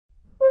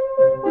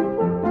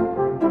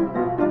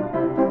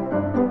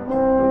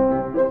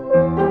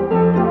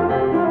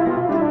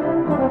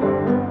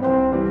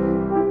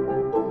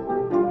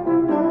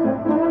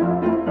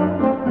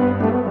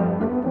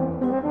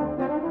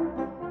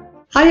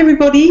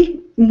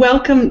everybody.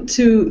 Welcome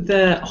to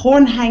the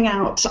Horn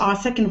Hangout, our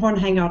second Horn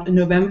Hangout in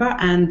November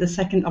and the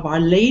second of our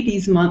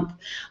Ladies Month.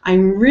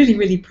 I'm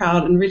really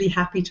proud and really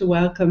happy to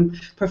welcome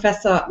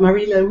Professor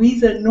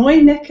Marie-Luise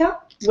Neunecker.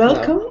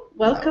 Welcome. Hello.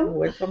 Welcome. Hello.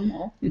 Welcome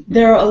all.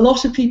 There are a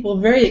lot of people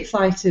very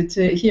excited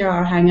to hear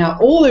our hangout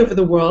all over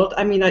the world.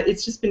 I mean,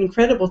 it's just been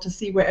incredible to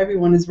see where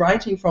everyone is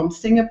writing from.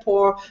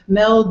 Singapore,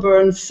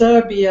 Melbourne,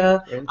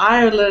 Serbia,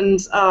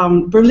 Ireland,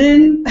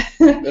 Berlin.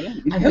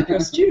 I hope your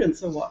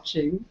students are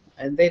watching.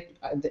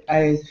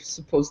 I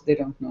suppose they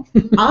don't know.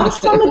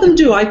 Some of them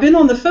do. I've been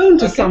on the phone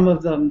to some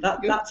of them.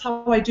 That's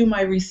how I do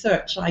my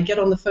research. I get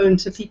on the phone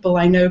to people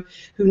I know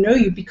who know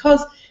you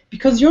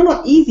because you're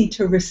not easy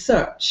to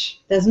research.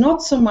 There's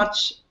not so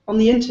much on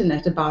the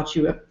internet about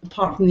you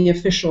apart from the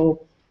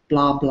official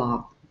blah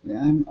blah. Yeah,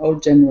 I'm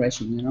old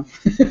generation, you know.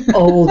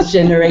 Old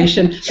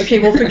generation. Okay,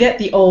 well, forget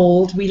the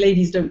old. We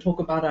ladies don't talk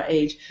about our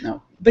age.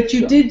 No. But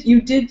you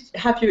did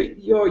have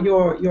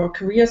your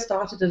career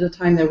started at a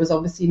time there was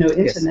obviously no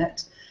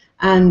internet, yes.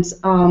 and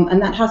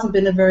that hasn't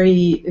been a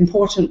very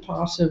important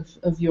part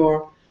of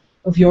your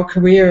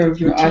career, of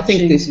your teaching. I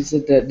think this is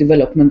the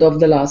development of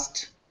the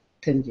last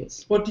 10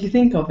 years. What do you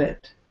think of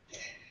it?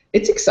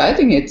 It's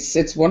exciting.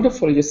 It's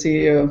wonderful. You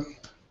see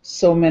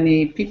so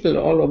many people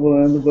all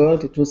over the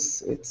world.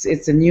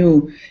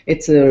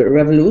 It's a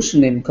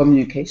revolution in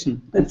communication.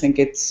 I think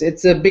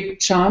it's a big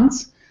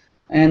chance.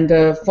 And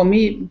for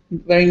me,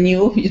 very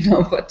new, you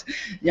know, but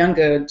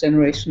younger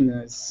generation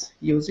is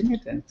using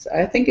it, and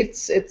I think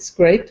it's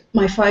great.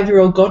 My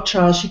 5-year-old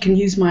godchild, she can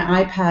use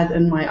my iPad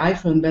and my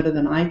iPhone better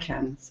than I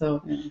can.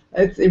 So yeah.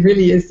 It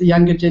really is the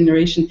younger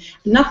generation.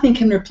 Nothing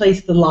can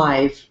replace the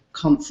live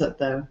concert,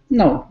 though.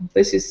 No,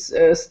 this is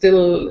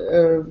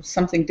still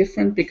something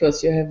different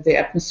because you have the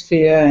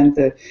atmosphere and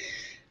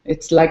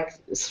it's like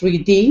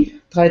 3D.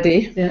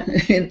 Yeah.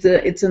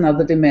 It's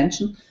another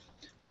dimension.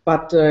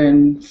 But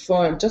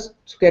for just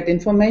to get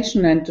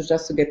information and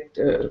to get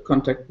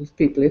contact with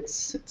people,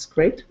 it's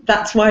great.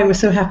 That's why we're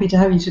so happy to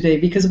have you today,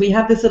 because we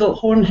have this little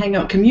Horn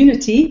Hangout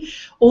community.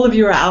 All of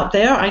you are out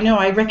there. I know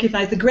I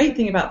recognize the great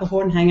thing about the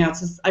Horn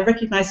Hangouts is I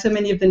recognize so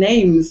many of the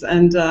names,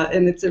 and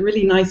it's a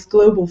really nice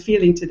global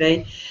feeling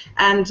today.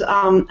 And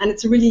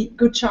it's a really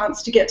good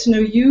chance to get to know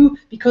you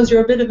because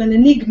you're a bit of an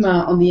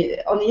enigma on the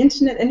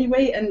internet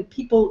anyway. And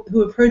people who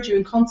have heard you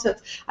in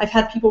concerts, I've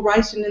had people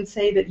write in and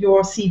say that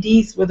your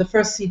CDs were the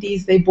first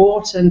CDs they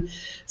bought, and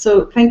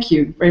so thank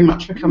you very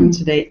much for coming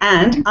today.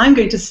 And I'm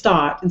going to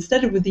start,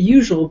 instead of with the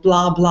usual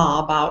blah blah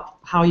about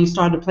how you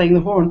started playing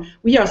the horn,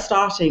 we are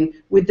starting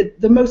with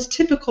the most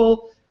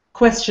typical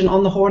question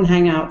on the Horn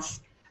Hangouts.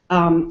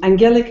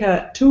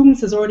 Angelika Toombs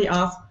has already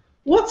asked,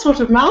 what sort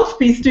of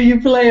mouthpiece do you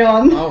play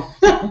on?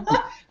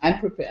 Oh, I'm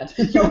prepared.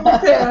 You're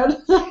prepared.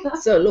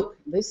 So look,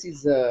 this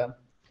is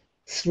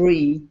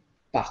 3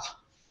 Bach.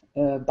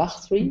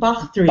 Bach 3?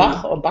 Bach 3.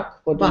 Bach or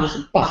Bach? What Bach. Is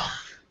it? Bach.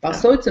 Bach.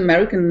 So it's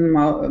American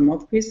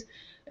mouthpiece.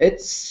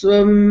 It's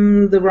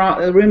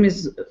the rim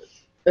is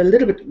a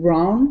little bit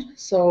round,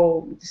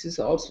 so this is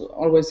also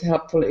always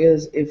helpful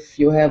is if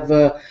you have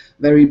a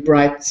very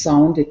bright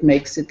sound, it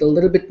makes it a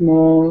little bit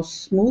more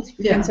smooth,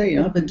 you can say. A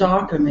little bit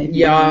darker maybe.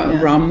 Yeah,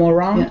 more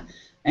round. Yeah.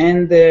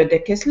 And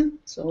the Kessel,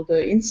 so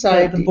the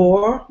inside... the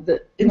bore?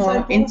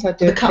 Inside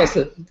the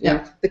Kessel.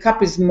 Yeah. The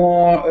cup is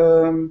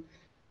more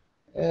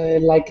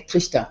like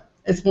Trichter.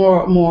 It's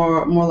more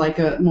like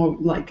a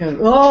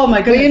oh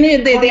my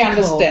goodness. Well, they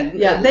understand.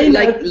 Yeah, they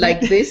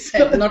like this,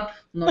 and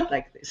not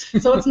like this.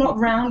 So it's not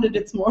rounded;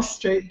 it's more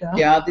straight down.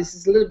 Yeah, this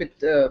is a little bit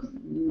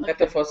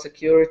better for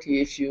security.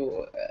 If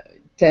you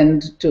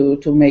tend to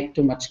make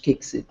too much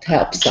kicks, it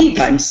helps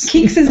sometimes.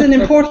 Kicks is an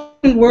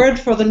important word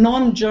for the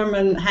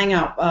non-German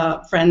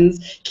hangout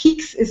friends.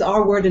 Kicks is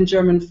our word in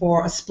German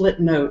for a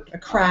split note, a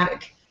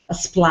crack, a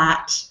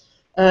splat.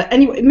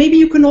 Anyway, maybe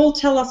you can all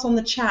tell us on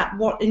the chat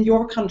what in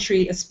your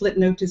country a split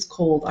note is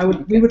called.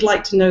 We would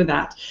like to know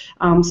that.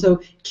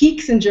 So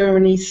Kieks in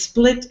Germany,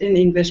 split in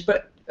English,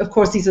 but of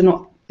course these are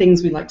not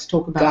things we like to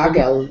talk about.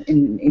 Gargel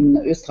in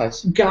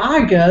Österreich.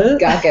 Gargel?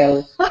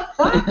 Gargel.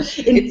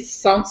 It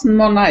sounds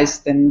more nice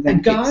than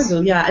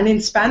gargle, yeah. And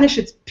in Spanish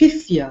it's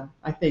pifia,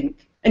 I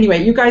think.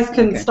 Anyway, you guys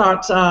can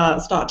start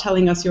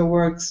telling us your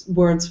words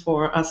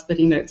for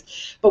splitting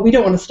notes. But we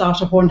don't want to start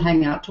a Horn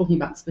Hangout talking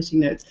about splitting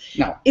notes.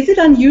 No. Is it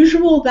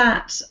unusual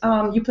that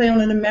you play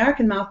on an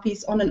American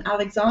mouthpiece on an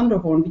Alexander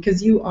horn?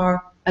 Because you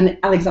are an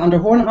Alexander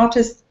horn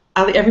artist.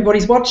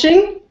 Everybody's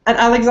watching at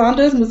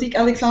Alexander's, Musik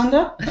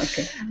Alexander.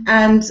 Okay.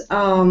 And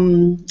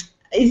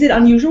is it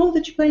unusual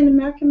that you play an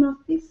American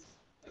mouthpiece?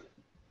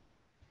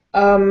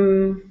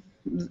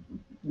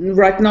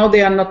 Right now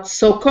they are not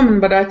so common,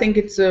 but I think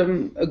it's a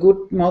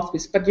good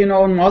mouthpiece. But you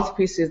know,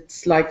 mouthpiece,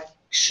 it's like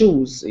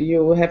shoes.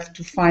 You have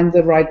to find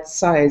the right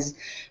size.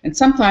 And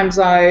sometimes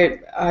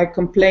I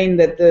complain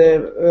that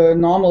the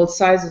normal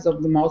sizes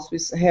of the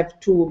mouthpiece have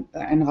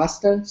ein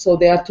Raster, so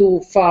they are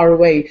too far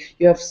away.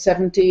 You have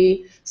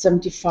 70,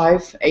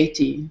 75,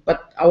 80.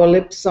 But our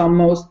lips are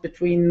most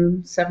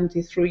between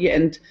 73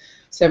 and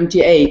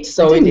 78.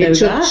 So I didn't know it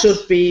that.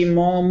 should be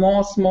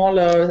more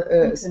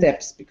smaller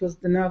steps, because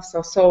the nerves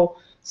are so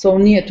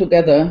near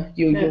together.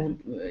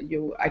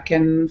 I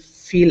can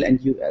feel, and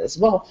you as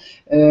well,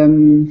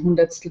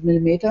 100th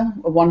millimeter,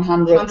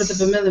 100th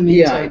of a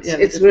millimeter. Yeah,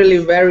 it's really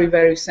very,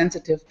 very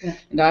sensitive. Yeah.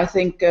 And I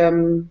think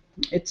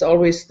it's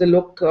always the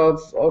look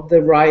of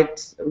the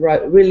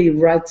really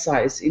right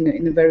size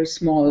in a very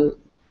small.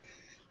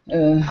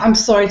 I'm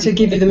sorry to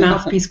give you the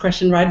mouthpiece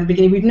question right at the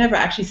beginning. We've never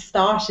actually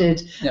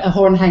started a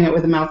Horn Hangout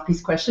with a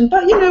mouthpiece question,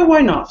 but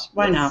why not?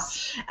 Why now?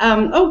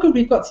 Oh, good.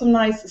 We've got some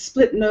nice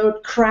split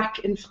note crack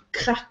in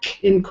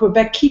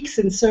Quebec, Keeks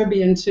in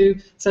Serbian too.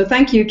 So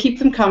thank you. Keep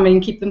them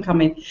coming. Keep them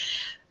coming.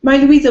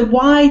 Marie-Luise,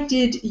 why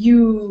did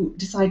you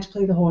decide to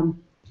play the horn?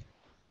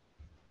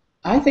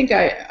 I think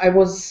I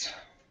was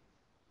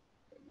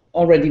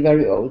already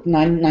very old,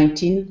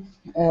 19.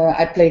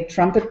 I played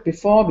trumpet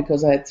before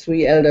because I had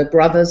 3 elder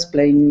brothers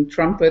playing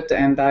trumpet,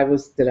 and I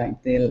was the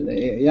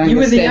youngest. You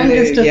were the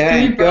youngest of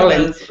 3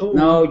 brothers.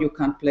 No, you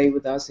can't play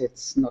with us.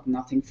 It's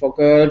nothing for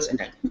girls.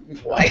 And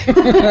why?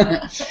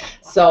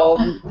 So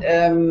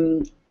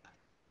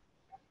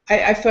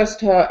I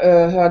first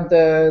heard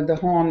the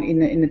horn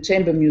in a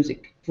chamber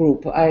music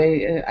group.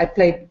 I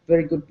played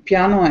very good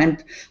piano,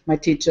 and my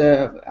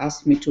teacher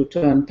asked me to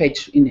turn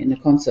page in a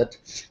concert.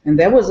 And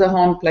there was a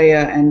horn player,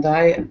 and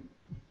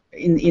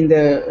in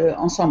the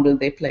ensemble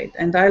they played,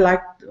 and I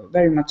liked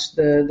very much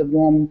the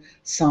warm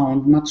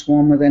sound, much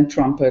warmer than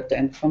trumpet,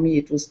 and for me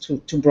it was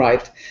too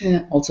bright.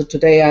 Yeah. Also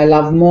today I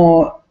love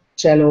more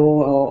cello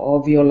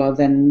or viola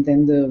than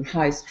the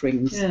high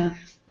strings. Yeah.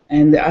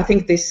 And I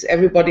think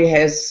everybody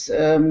has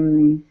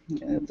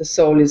the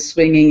soul is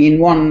swinging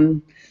in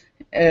one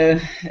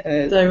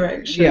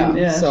direction.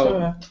 Yeah,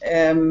 so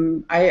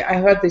sure. I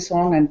heard this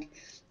horn, and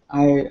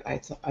I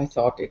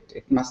thought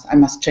I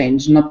must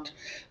change. Not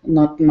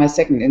my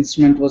second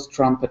instrument was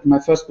trumpet. My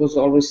first was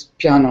always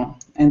piano,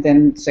 and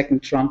then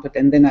second trumpet,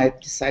 and then I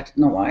decided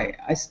no, I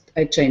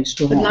changed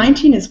to horn. But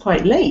 19 is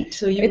quite late,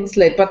 so it's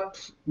late. But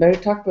Barry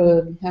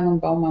Tuckle, Herman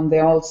Baumann, they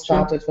all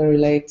started very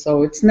late,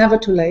 so it's never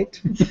too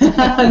late.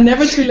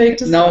 Never too late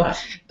to start. No,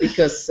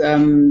 because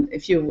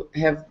if you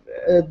have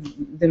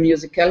the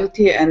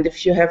musicality, and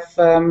if you have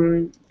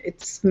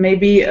it's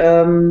maybe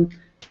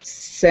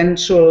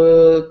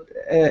sensual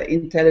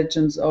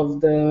intelligence of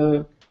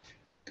the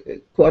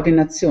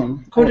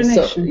coordination.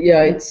 Coordination. So,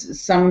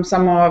 it's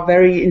some are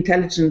very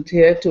intelligent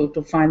here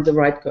to find the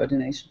right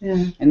coordination.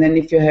 Yeah. And then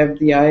if you have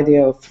the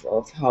idea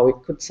of how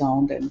it could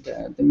sound and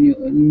the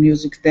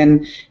music,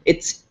 then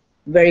it's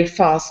very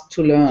fast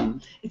to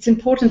learn. It's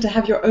important to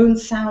have your own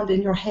sound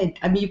in your head.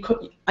 I mean,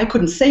 I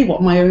couldn't say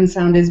what my own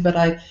sound is,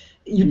 but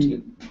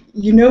you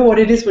know what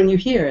it is when you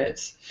hear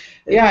it.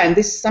 Yeah, and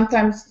this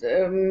sometimes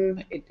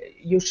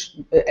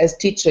as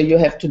teacher you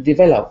have to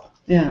develop.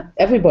 Yeah.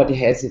 Everybody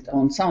has its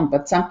own sound,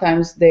 but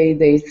sometimes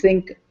they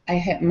think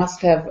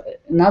must have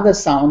another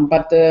sound,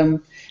 but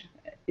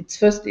it's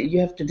first you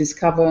have to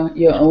discover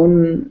your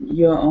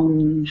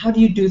own. How do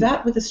you do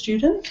that with a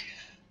student?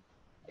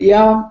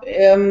 Yeah,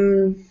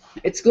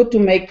 it's good to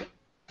make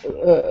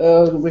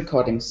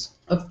recordings.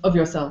 Of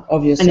yourself.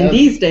 Of yourself. And in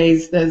these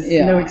days, there's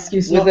no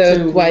excuse not to.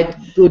 With a quite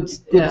good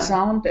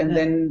sound, and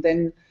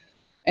then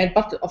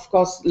but of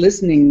course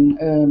listening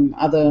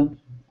other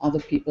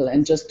people,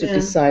 and just to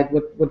decide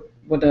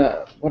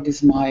what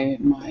is my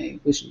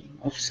vision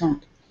of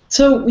sound.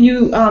 So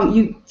you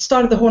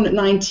started the horn at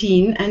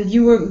 19, and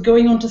you were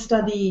going on to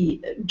study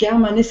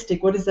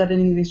Germanistic. What is that in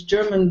English?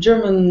 German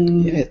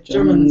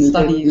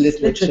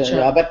studies, literature.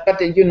 Yeah, but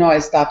I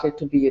started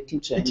to be a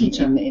teacher.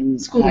 In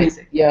school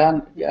music.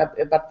 Yeah,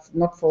 but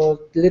not for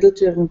little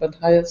children, but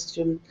higher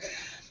students.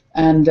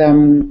 And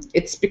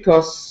it's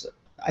because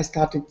I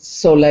started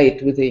so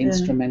late with the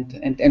instrument,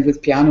 and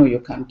with piano you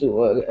can't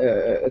do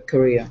a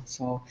career.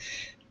 So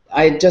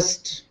I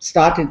just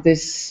started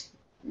this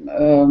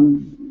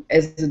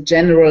as a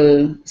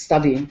general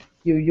study.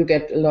 You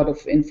get a lot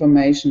of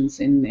informations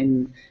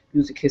in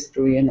music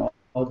history and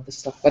all the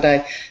stuff, but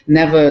I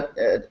never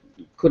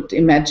could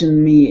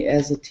imagine me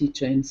as a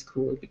teacher in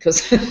school,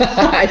 because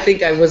I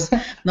think I was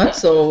not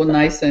so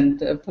nice and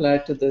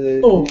polite to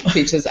the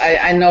teachers.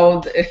 I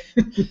know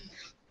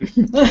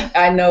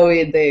I know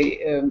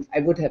I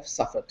would have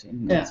suffered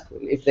in school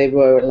if they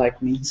were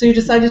like me. So you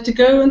decided to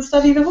go and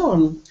study the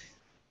horn?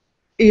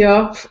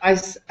 Yeah, I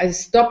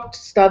stopped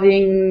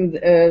studying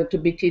to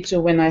be teacher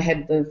when I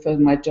had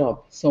my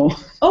job. So.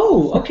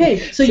 Oh, okay.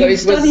 So you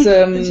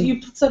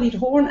studied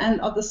horn, and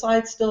on the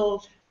side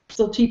still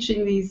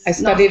teaching these. I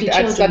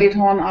studied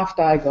horn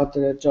after I got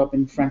a job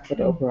in Frankfurt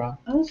Opera.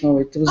 Okay. So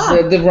it was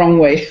the wrong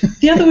way.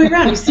 The other way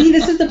around. You see,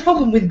 this is the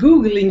problem with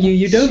Googling you.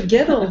 You don't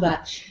get all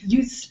that.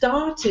 You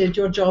started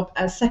your job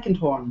as second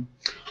horn.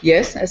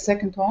 Yes, as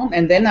second horn,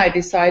 and then I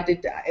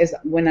decided,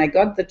 when I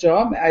got the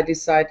job, I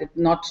decided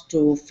not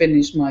to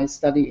finish my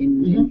study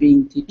in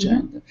being teacher.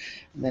 Mm-hmm.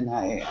 And then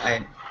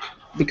I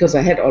because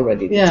I had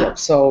already the job,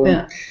 so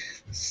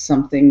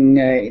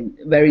something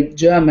very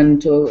German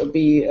to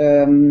be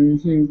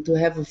to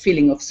have a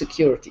feeling of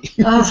security.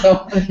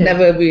 So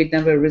okay. we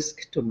never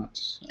risk too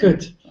much.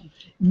 Good.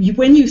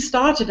 When you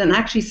started, and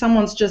actually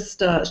someone's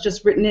just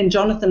written in,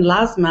 Jonathan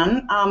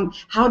Lasman,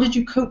 how did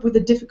you cope with the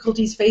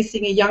difficulties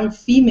facing a young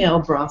female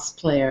brass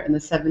player in the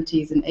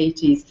 70s and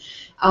 80s?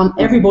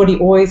 Everyone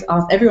always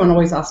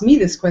asks me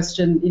this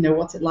question. You know,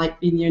 what's it like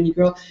being the only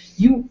girl?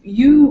 You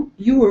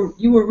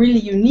were really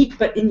unique,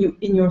 but in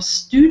your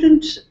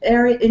student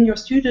area, in your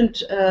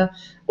student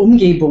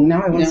Umgebung.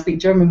 Now I want to speak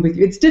German with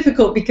you. It's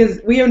difficult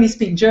because we only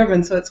speak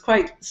German, so it's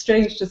quite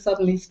strange to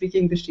suddenly speak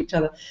English to each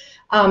other.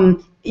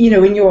 You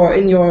know, in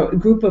your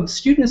group of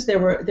students, there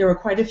were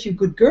quite a few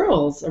good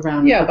girls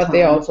around. Yeah, but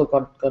they also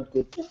got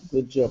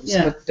good jobs.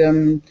 Yeah.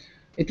 But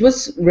it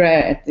was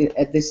rare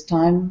at this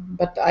time.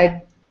 But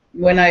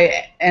when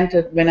I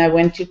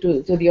went to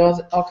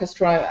the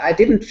orchestra, I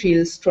didn't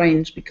feel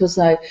strange because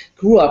I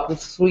grew up with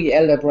 3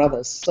 elder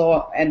brothers.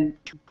 So, and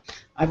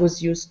I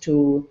was used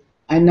to.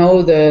 I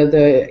know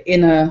the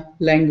inner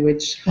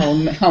language,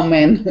 how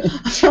men.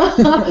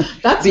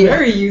 That's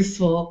very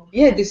useful.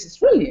 Yeah, this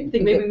is really. I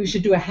think maybe we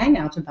should do a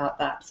hangout about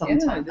that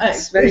sometime. Yeah,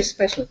 it's very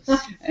special.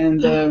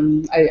 And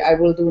I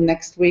will do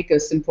next week a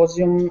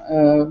symposium,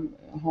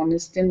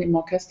 hornistin im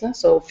orchestra,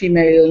 so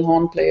female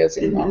horn players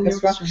in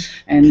orchestra.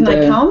 And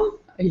can I come?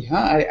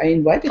 Yeah, I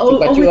invited you,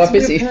 but you are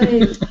busy.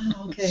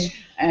 Okay.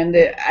 And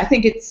I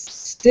think it's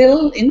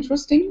still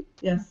interesting.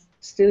 Yes.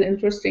 Still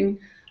interesting,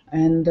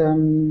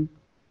 and.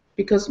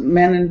 Because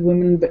men and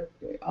women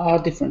are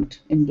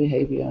different in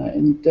behavior,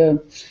 and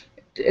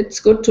it's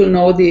good to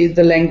know the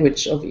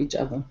language of each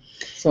other,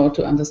 so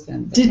to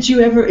understand that.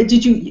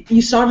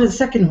 You started as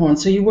second horn,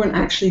 so you weren't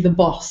actually the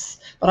boss,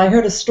 but I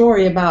heard a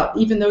story about,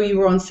 even though you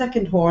were on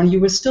second horn,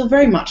 you were still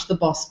very much the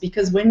boss,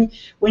 because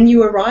when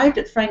you arrived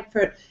at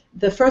Frankfurt,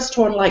 the first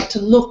horn liked to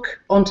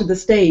look onto the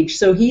stage,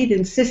 so he'd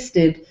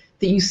insisted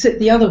that you sit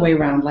the other way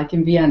around, like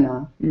in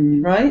Vienna,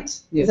 right?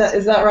 Yes.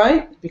 Is that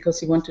right? Because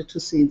he wanted to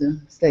see the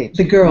stage.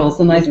 The girls,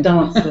 the nice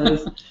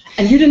dancers.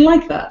 And you didn't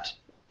like that?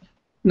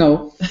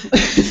 No.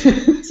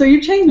 So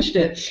you changed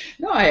it?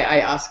 No, I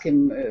asked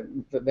him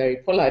very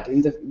polite,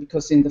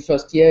 because in the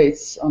first year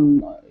it's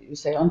on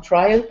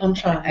trial. On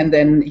trial. And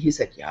then he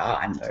said,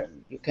 yeah,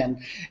 you can,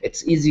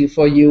 it's easy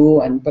for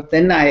you. But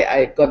then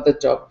I got the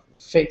job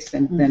fixed,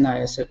 and then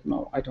I said,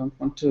 no, I don't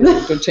want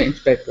to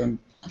change back.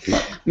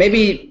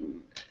 Maybe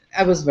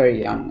I was very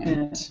young,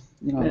 and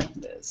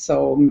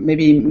so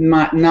maybe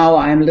now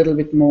I'm a little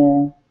bit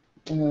more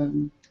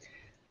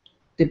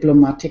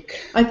diplomatic.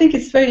 I think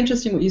it's very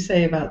interesting what you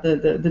say about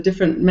the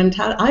different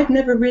mentality. I've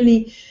never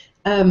really,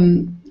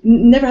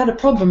 never had a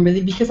problem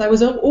really, because I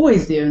was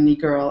always the only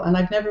girl, and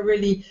I've never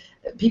really.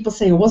 People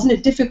say, wasn't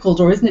it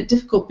difficult, or isn't it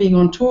difficult being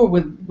on tour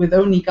with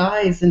only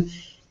guys? And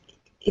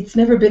it's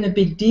never been a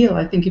big deal.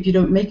 I think if you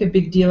don't make a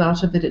big deal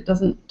out of it, it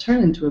doesn't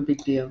turn into a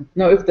big deal.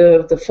 No, if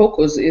the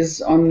focus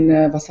is on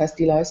was heißt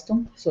die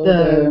Leistung? So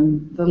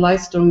the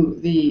Leistung,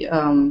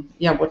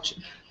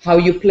 how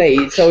you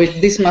play. So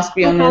this must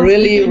be on a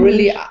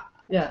really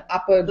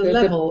upper the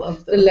level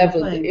of the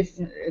level. Playing. If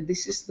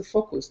this is the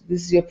focus,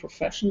 this is your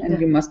profession, and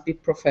you must be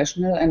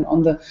professional and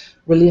on the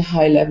really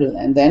high level.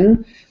 And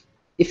then,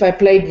 if I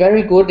played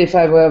very good, if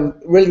I were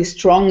really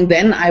strong,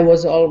 then I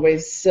was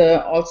always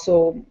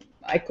also.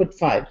 I could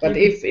fight, but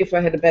if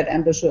I had a bad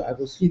embouchure,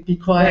 you'd be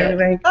quiet.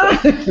 Very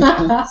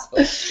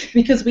quiet.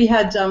 Because we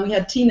had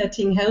Tina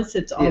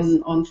Ting-Helsit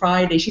on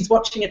Friday. She's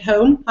watching at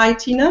home. Hi,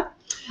 Tina.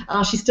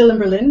 She's still in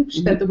Berlin. She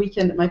spent the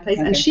weekend at my place,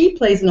 and she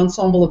plays an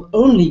ensemble of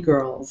only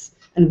girls,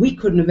 and we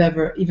couldn't have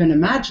ever even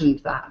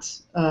imagined that.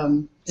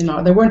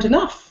 There weren't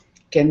enough.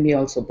 Can be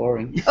also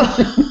boring.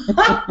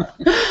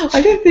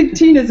 I don't think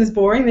Tina's is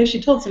boring.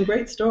 She told some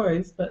great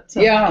stories, but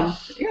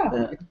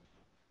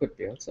could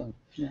be also.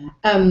 Yeah.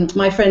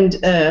 My friend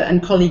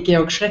and colleague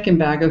Georg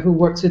Schreckenberger, who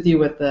works with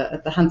you at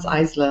the Hans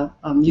Eisler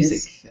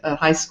Music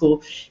High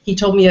School, he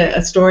told me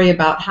a story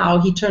about how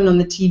he turned on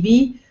the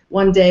TV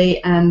one day,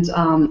 and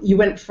you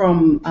went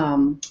from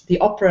the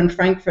opera in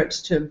Frankfurt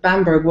to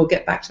Bamberg. We'll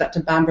get back to that,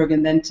 to Bamberg,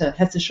 and then to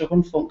Hessische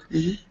Rundfunk,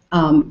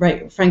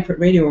 Frankfurt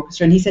Radio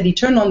Orchestra. And he said he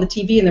turned on the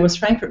TV, and there was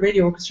Frankfurt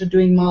Radio Orchestra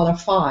doing Mahler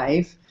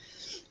 5.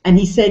 And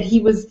he said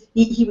he was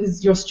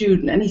your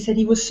student, and he said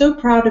he was so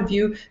proud of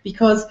you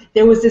because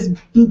there was this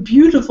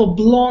beautiful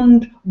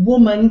blonde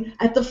woman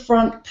at the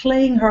front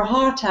playing her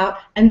heart out,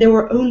 and there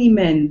were only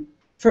men.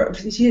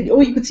 He said,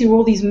 you could see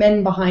all these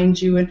men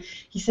behind you, and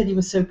he said he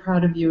was so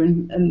proud of you.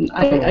 And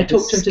I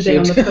talked to him today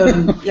on the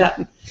phone.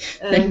 Yeah,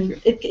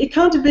 it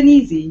can't have been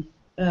easy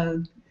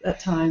at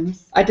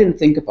times. I didn't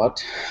think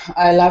about.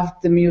 I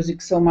loved the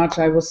music so much.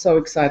 I was so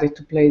excited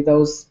to play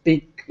those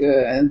big,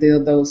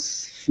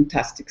 those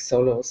fantastic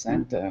solos,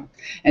 and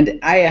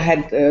I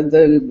had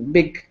the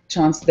big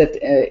chance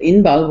that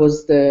Inbal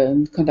was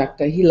the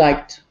conductor. He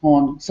liked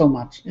horn so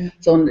much,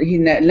 so he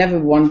never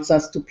wants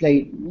us to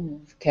play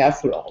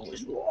careful,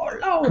 always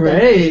loud.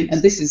 Great.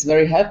 And this is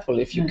very helpful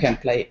if you can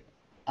play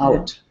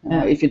out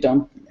Yeah. if you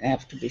don't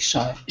have to be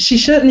shy. She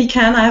certainly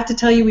can. I have to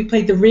tell you, we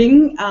played The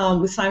Ring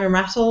with Simon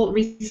Rattle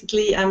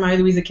recently, and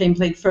Marie-Louise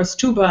played first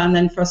tuba and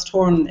then first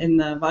horn in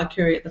the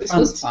Valkyrie at the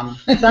front. This was fun.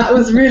 That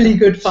was really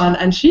good fun,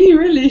 and she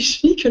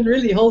can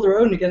really hold her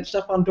own against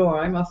Stefan Dorr,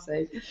 I must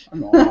say.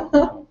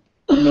 No,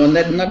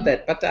 not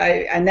that. But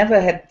I never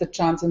had the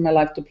chance in my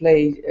life to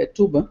play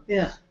tuba.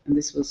 Yeah. And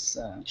this was...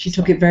 she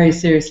took it very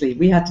seriously.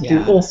 We had to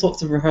do all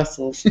sorts of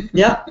rehearsals.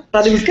 Yeah,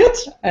 but it was good.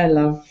 I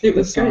love it. It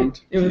was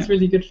great. It was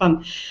really good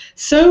fun.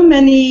 So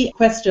many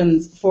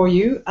questions for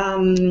you.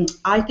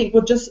 I think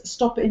we'll just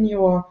stop in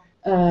your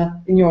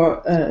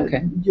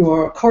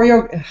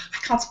choreo. I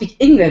can't speak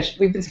English.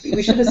 We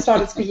should have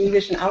started speaking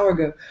English an hour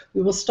ago.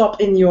 We will stop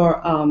in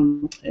your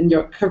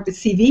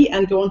CV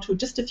and go on to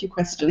just a few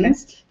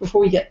questions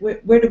before we get.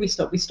 Where do we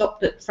stop? We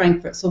stopped at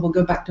Frankfurt, so we'll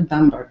go back to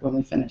Bamberg when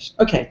we finish.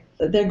 Okay,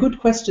 they're good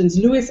questions.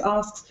 Louis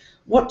asks,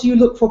 what do you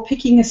look for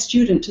picking a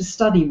student to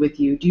study with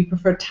you? Do you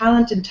prefer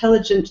talent,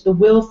 intelligent, the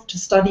will to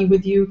study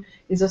with you?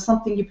 Is there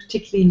something you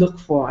particularly look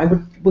for?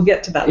 We'll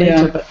get to that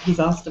later, but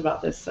he's asked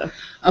about this. So.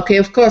 Okay,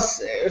 of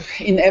course,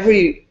 in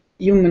every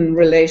human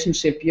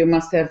relationship, you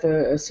must have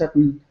a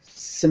certain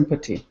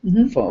sympathy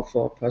for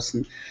a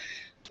person.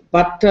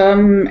 But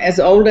as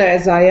older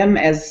as I am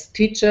as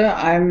teacher,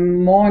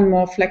 I'm more and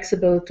more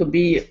flexible to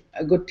be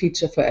a good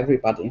teacher for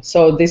everybody.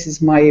 So this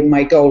is my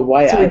goal.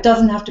 So it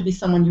doesn't have to be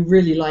someone you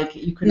really like.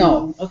 You can.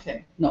 No.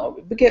 Okay. No.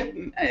 In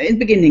the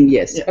beginning,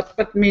 yes. Yeah.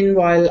 But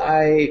meanwhile,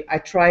 I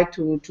try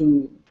to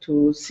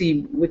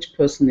see which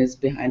person is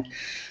behind.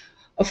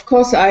 Of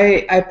course,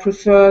 I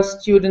prefer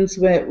students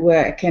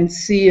where I can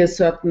see a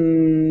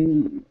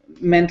certain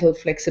mental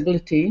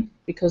flexibility,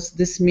 because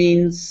this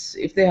means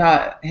if they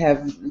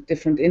have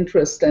different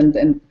interests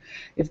and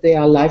if they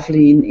are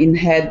lively in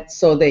head,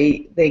 so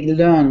they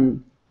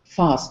learn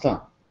faster.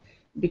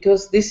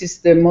 Because this is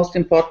the most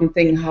important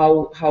thing,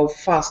 how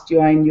fast you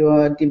are in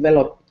your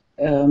develop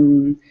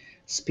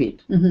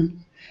speed.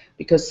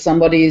 Because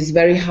somebody is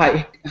very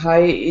high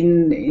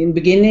in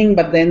beginning,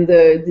 but then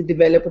the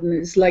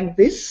development is like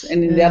this,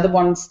 and the other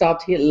one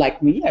start here,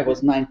 like me. I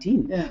was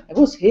 19. Yeah. I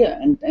was here,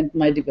 and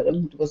my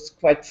development was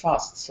quite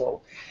fast.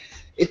 So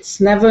it's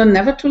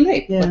never too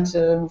late. Yeah. But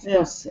of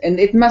course, and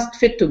it must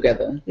fit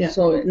together. Yeah.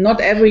 So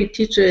not every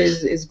teacher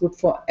is good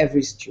for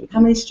every student. How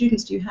many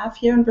students do you have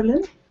here in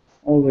Berlin?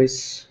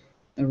 Always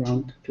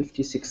around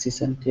 50, 60,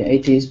 70,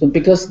 80. But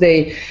because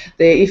they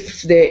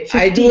 15.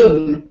 I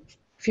do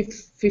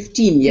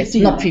 15, yes,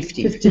 15, not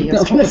 50. 50, I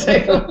was going to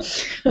say.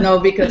 No,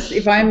 because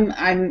if I'm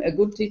a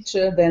good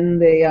teacher, then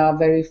they are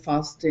very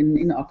fast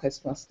in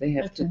orchestras. They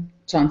have the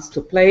chance to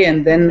play,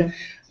 and then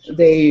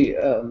they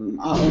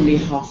are only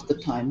half the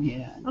time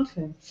here.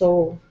 Okay.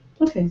 So.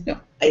 Okay. Yeah.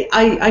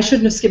 I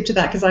shouldn't have skipped to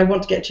that because I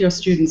want to get to your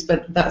students,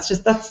 but it's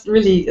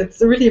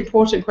a really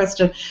important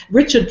question.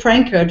 Richard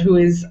Prankard, who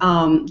is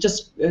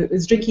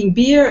is drinking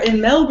beer in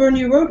Melbourne,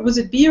 you wrote, was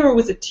it beer or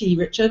was it tea,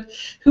 Richard?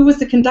 Who was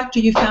the conductor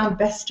you found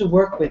best to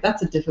work with?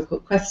 That's a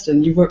difficult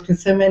question. You've worked with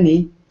so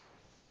many.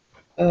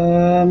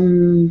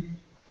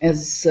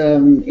 As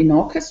in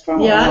orchestra?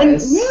 Yeah, or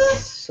as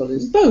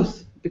solist?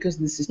 Both. Because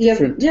this is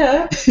different.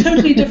 Yeah,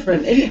 totally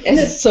different. As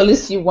a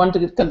solist, you want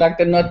the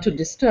conductor not to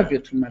disturb you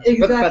too much.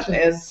 Exactly.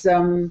 But as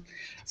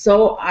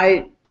so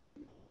I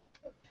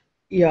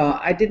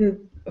didn't.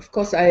 Of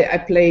course, I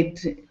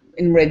played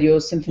in Radio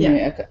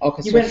Symphony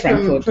Orchestra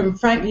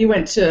Frankfurt. You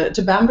went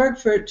to Bamberg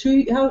for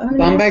how many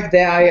Bamberg. years?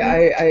 There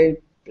I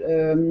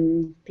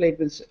played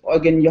with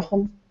Eugen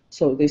Jochum.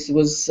 So this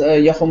was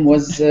Jochum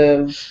was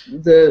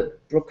the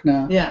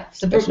Bruckner. Yeah,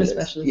 the Bruckner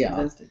specialist.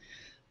 Yeah.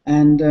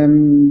 And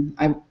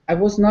I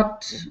was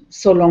not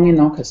so long in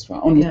orchestra,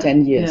 only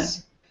 10 years.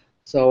 Yeah.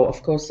 So,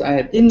 of course, I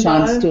had the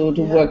chance to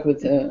work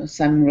with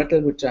Simon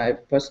Rattle, which I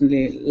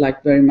personally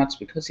like very much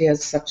because he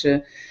has such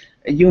a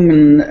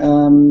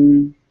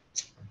human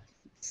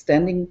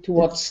standing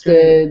towards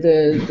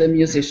the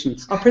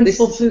musicians. Our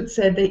principal flute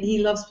said that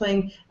he loves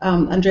playing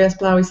Andreas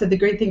Blau. He said the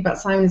great thing about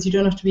Simon is you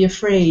don't have to be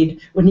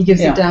afraid when he gives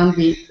a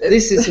downbeat.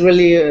 This is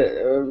really,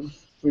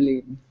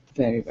 really...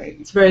 Very, very.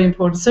 It's very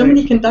important. So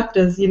many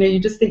conductors, you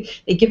just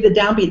think they give the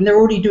downbeat and they're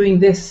already doing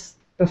this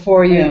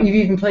before you've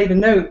even played a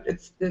note.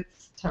 It's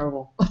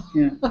terrible.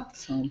 Yeah.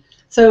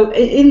 So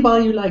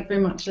Inbal you like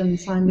very much, and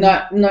Simon?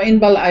 No,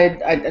 Inbal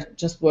I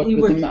just worked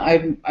with him.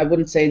 I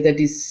wouldn't say that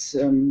is.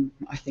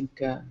 I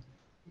think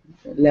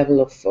level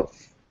of so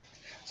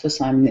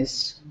Simon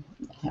is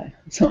high.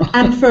 So.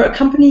 And for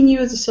accompanying you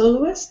as a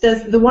soloist,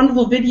 there's the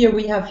wonderful video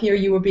we have here.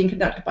 You were being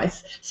conducted by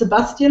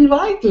Sebastian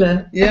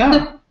Weigler.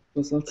 Yeah. It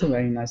was also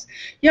very nice.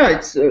 Yeah,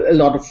 it's a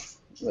lot of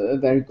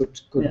very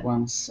good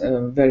ones.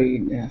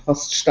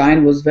 Horst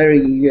Stein was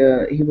very.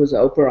 He was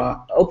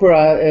opera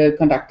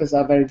conductors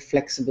are very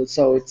flexible,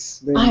 so it's.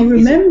 Very I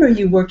remember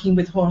you working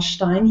with Horst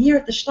Stein here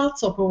at the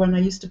Staatsoper when I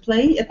used to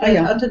play at the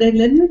Unter den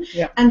Linden.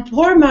 Yeah. And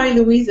poor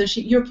Marie-Louise,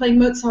 you're playing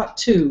Mozart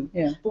too.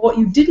 Yeah. But what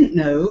you didn't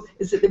know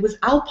is that there was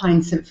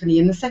Alpine Symphony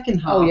in the second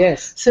half. Oh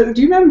yes. So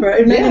do you remember?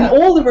 In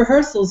all the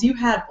rehearsals, you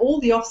had all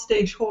the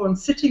offstage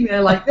horns sitting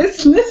there like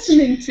this,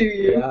 listening to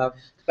you. Yeah.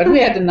 But we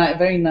had a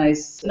very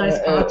nice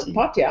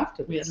party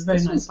afterwards. We had a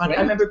very nice party.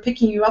 I remember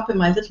picking you up in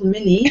my little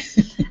Mini,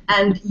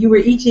 and you were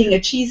eating a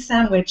cheese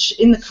sandwich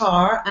in the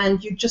car,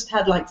 and you just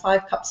had like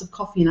 5 cups of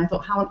coffee. And I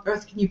thought, how on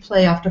earth can you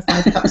play after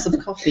 5 cups of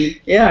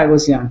coffee? Yeah, I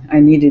was young. I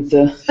needed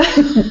the.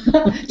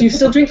 Do you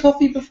still drink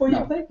coffee before you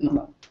play?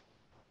 No.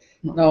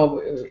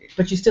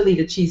 But you still eat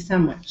a cheese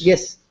sandwich?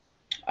 Yes.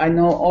 I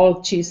know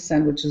all cheese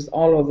sandwiches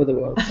all over the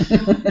world.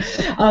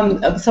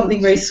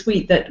 Something very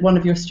sweet that one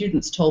of your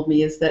students told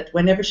me is that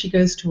whenever she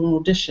goes to an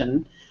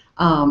audition,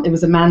 it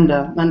was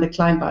Amanda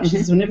Kleinbach, she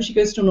says whenever she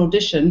goes to an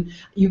audition,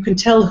 you can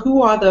tell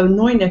who are the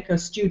Neunecker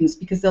students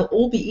because they'll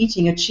all be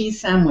eating a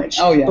cheese sandwich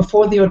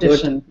before the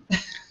audition. Good.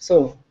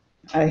 So,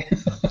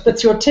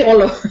 that's your tip.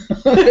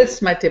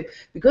 That's my tip.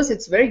 Because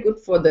it's very good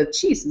for the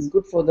cheese, it's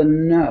good for the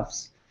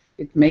nerves.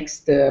 It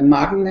makes the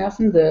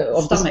Magennerven,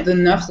 the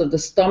nerves of the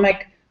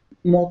stomach,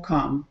 more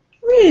calm.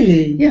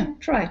 Really? Yeah,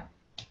 try.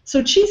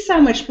 So cheese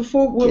sandwich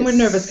before when we're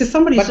nervous, because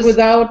somebody's just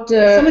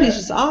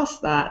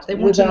asked that. They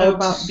want to know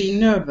about being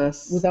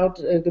nervous. Without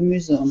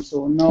Gemüse and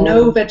so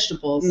no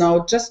vegetables.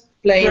 No, just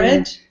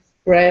plain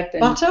bread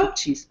and butter,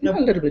 cheese. No,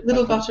 a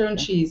little butter and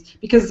cheese.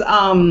 Because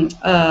Birdhorn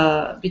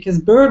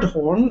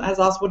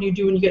has asked, what do you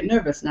do when you get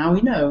nervous? Now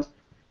we know.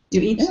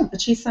 You eat a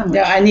cheese sandwich.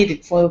 Yeah, I need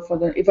it for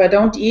the. If I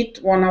don't eat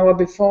 1 hour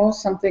before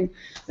something,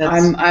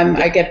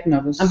 I get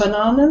nervous. And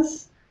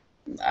bananas?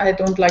 I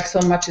don't like so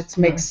much. It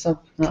makes so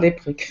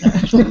klebrig.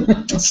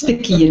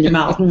 Sticky in your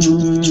mouth.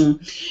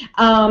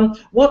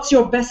 What's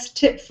your best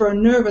tip for a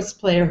nervous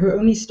player who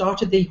only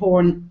started the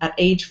horn at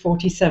age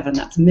 47?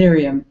 That's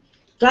Miriam.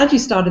 Glad you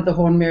started the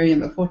horn,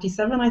 Miriam, at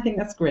 47. I think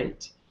that's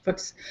great.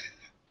 But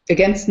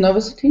against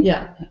nervosity?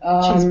 Yeah.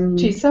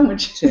 Cheese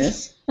sandwich.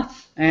 Yes.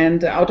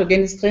 And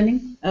autogenes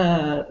training?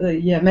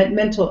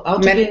 Mental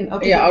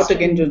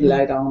autogen to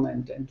lie down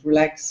and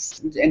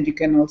relax. And you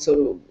can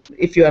also,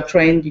 if you are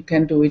trained, you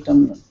can do it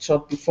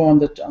short before on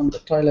the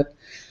toilet.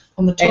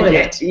 On the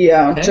toilet?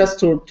 And, just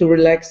to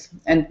relax.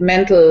 And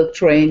mental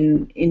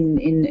train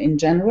in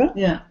general.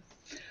 Yeah.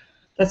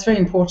 That's very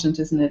important,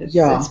 isn't it? It's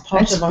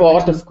part of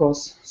sport, of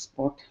course.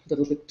 Sport,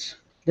 little bit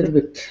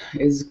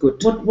is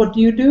good. What do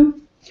you do?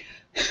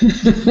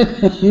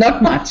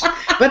 Not much,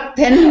 but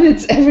 10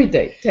 minutes every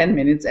day. 10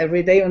 minutes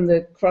every day on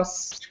the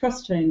cross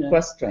train.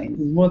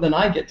 More than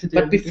I get to do.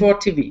 But before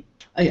TV.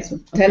 Oh, yeah. So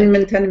 10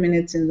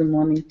 minutes in the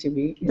morning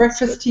TV.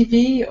 Breakfast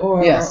TV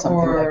or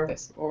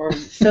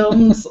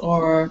films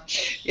or.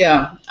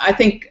 Yeah, I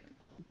think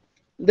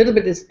a little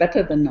bit is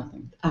better than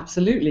nothing.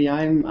 Absolutely,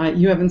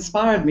 you have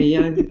inspired me.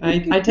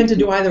 I tend to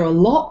do either a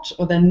lot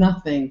or then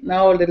nothing.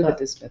 No, a little bit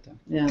is better.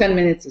 Yeah. 10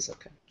 minutes is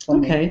okay.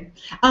 Okay.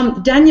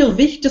 Daniel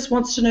Wich just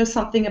wants to know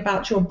something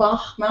about your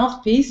Bach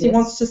mouthpiece. Yes. He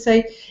wants to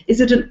say, is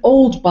it an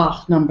old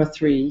Bach number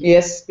 3?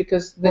 Yes,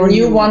 because the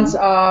new ones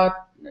are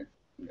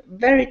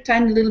very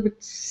tiny, little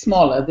bit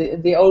smaller.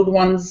 The old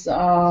ones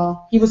are.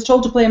 He was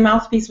told to play a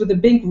mouthpiece with a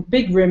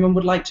big rim and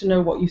would like to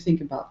know what you think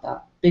about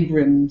that. Big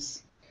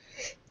rims.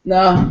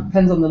 No,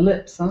 depends on the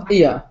lips, huh?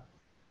 Yeah.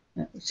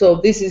 So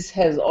this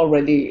has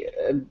already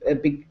a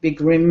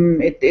big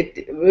rim.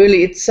 It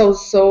really it's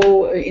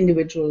so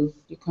individual.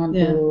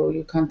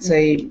 You can't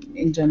say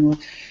in general.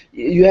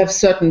 You have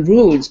certain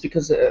rules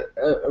because a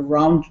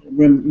round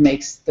rim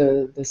makes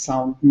the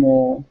sound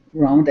more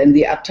round and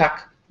the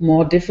attack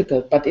more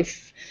difficult. But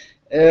if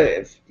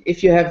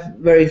you have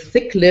very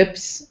thick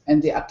lips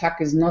and the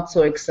attack is not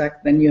so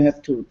exact, then you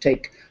have to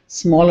take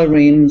smaller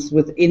rims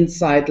with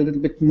inside a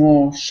little bit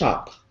more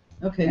sharp.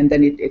 Okay. And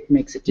then it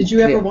makes it. Did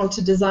you ever want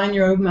to design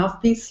your own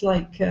mouthpiece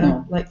like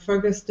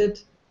Fergus did?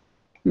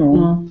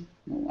 No.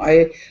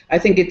 I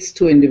think it's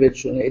too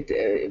individual.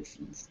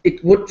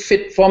 It would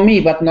fit for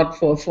me, but not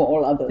for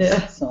all others.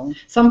 Yeah. So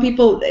some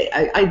people,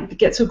 I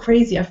get so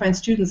crazy. I find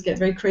students get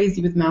very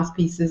crazy with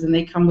mouthpieces, and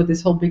they come with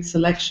this whole big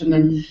selection.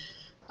 And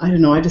I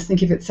don't know. I just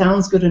think if it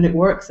sounds good and it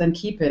works, then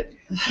keep it.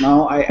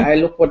 No, I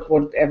look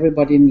what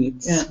everybody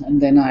needs,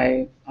 and then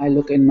I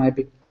look in my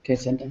big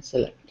case and I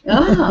select.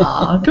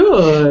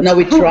 Good. No,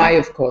 we try,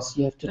 of course.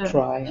 You have to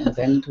try and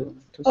then to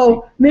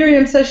see.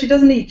 Miriam says she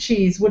doesn't eat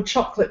cheese. Would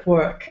chocolate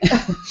work?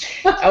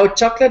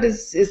 Chocolate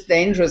is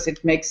dangerous.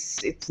 It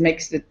makes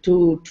it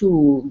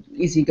too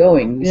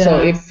easygoing. Yeah. So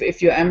if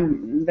you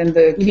then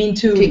the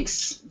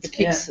kicks. The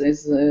kicks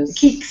is the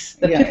kicks,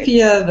 the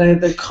pifia,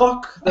 the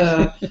croc,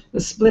 the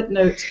split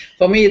note.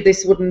 For me,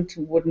 this wouldn't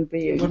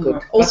be good.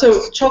 Work.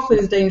 Also, chocolate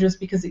is dangerous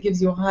because it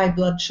gives you a high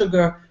blood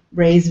sugar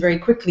raise very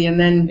quickly, and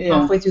then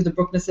halfway through the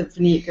Bruckner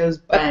Symphony it goes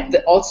bang.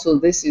 But also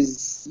this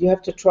is, you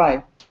have to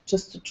try,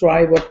 just to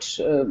try what,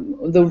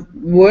 the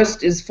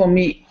worst is for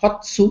me,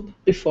 hot soup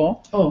before.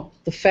 Oh.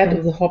 The fat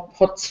of the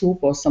hot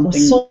soup or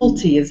something. Or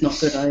salty is not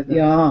good either.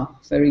 Yeah,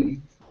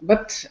 very,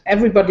 but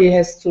everybody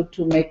has to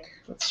make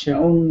their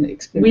own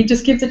experience. We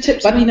just give the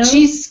tips but we know.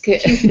 Cheese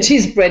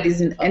bread is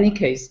in any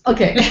case.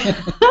 Okay.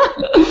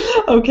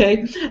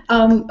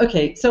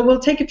 Okay, so we'll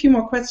take a few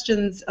more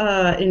questions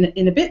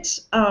in a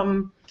bit.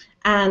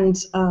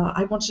 And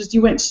I wanted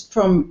you went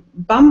from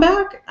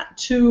Bamberg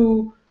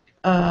to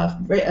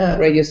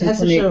Radio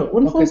Symphony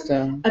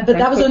Orchestra. But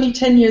that was only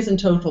 10 years in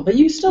total. But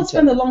you still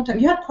spent a long time.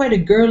 You had quite a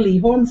girly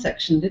horn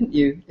section, didn't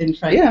you, in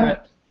Frankfurt? Yeah,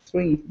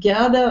 3.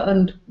 Gerda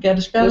and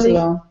Gerda Sperling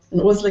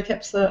and Ursula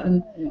Kepser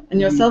and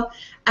yourself.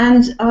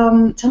 And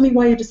tell me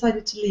why you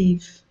decided to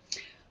leave.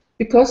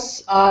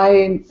 Because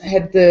I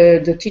had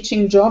the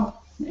teaching job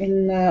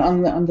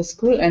on the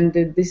school, and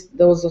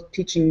those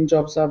teaching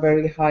jobs are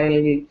very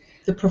highly.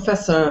 The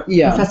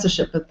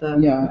professorship at the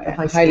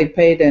high school. Highly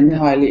paid and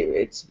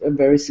it's a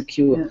very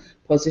secure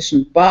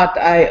position. But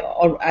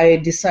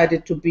I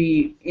decided to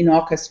be in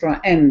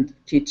orchestra and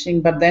teaching.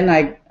 But then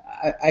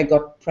I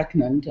got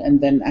pregnant, and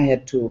then I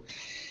had to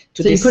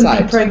So decide. you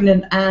couldn't be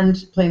pregnant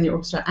and play in the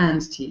orchestra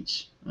and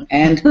teach.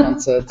 And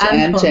concerts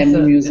and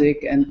chamber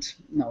music, and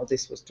no,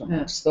 this was too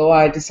much. So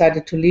I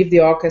decided to leave the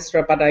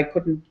orchestra, but I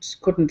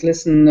couldn't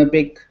listen a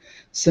big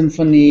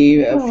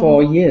symphony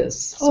for years.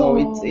 So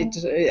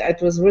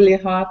it was really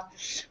hard.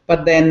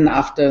 But then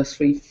after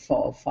 3,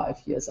 4, 5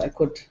 years, I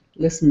could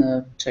listen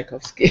to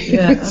Tchaikovsky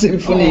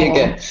symphony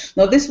again.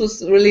 No, this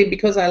was really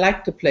because I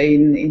like to play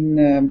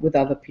in with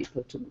other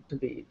people to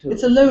be.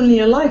 It's a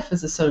lonelier life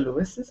as a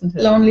soloist, isn't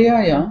it?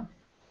 Lonelier,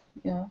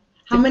 yeah.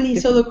 How many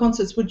solo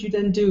concerts would you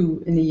then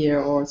do in a year,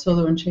 or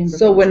solo and chamber?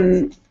 So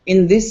when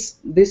in this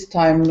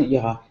time,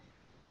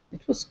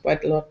 it was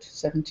quite a lot,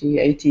 70,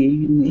 80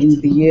 in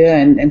the year,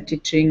 and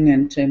teaching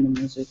and chamber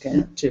music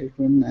and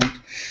children, and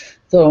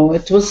so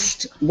it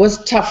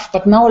was tough.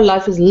 But now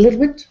life is a little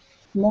bit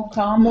more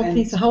calm. More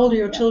peace. How old are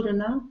your children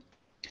now?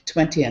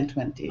 20 and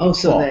 20. Oh,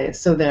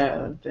 so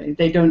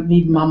they don't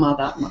need mama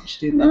that much,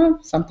 do they? No,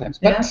 sometimes,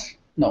 but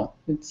no,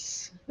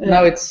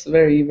 now it's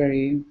very,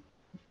 very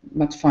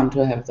much fun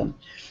to have them.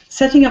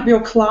 Setting up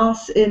your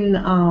class in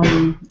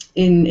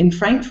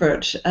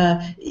Frankfurt,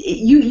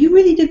 you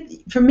really did.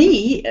 For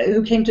me,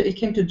 who came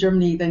to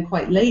Germany then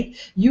quite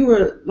late, you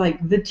were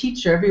like the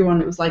teacher. Everyone,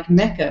 it was like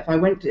Mecca.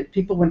 If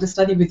people went to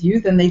study with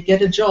you, then they'd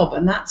get a job,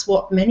 and that's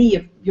what many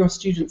of your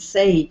students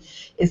say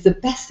is the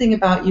best thing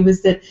about you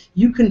is that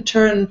you can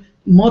turn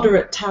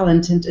moderate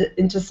talent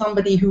into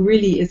somebody who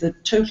really is a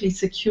totally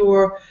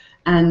secure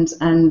and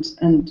a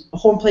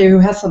horn player who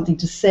has something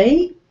to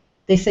say.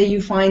 They say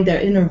you find their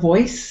inner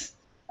voice,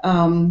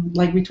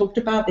 like we talked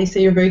about. They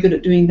say you're very good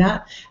at doing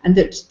that, and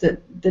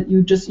that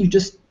you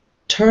just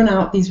turn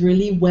out these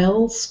really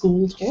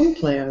well-schooled horn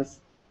players.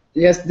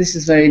 Yes, this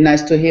is very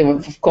nice to hear.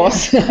 Of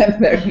course, I'm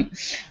very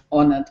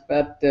honored.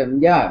 But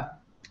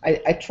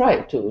I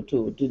try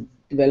to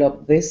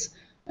develop this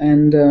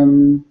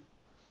and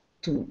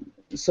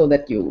so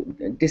that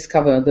you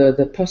discover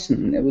the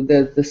person,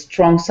 the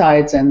strong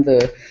sides, and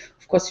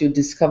of course you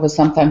discover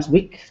sometimes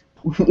weak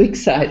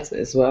sides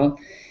as well.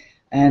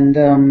 And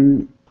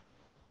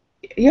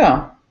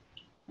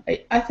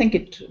I think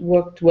it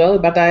worked well,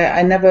 but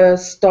I never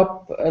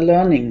stopped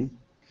learning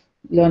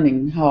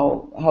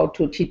how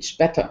to teach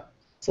better.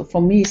 So for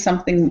me,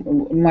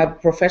 my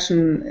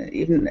profession,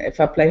 even if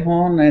I play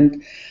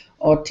horn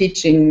or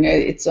teaching,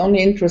 it's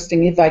only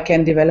interesting if I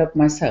can develop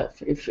myself,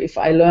 if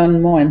I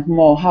learn more and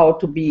more how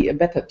to be a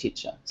better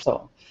teacher.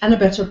 And a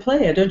better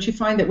player. Don't you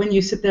find that when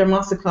you sit there in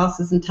master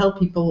classes and tell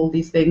people all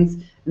these things,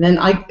 and then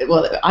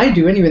I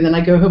do anyway, and then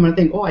I go home and I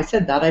think, I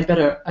said that,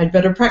 I'd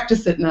better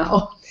practice it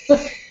now.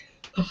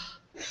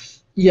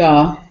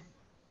 Yeah,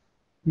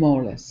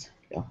 more or less.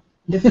 Yeah.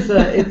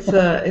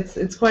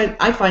 It's quite.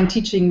 I find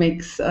teaching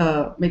makes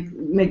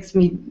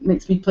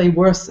me play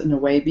worse in a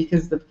way,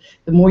 because the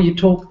more you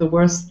talk, the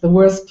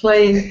worse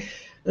playing.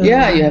 You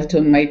have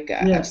to make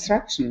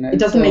abstraction. It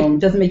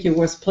doesn't make you a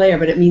worse player,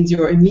 but it means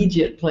your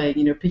immediate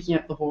playing. Picking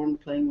up the horn,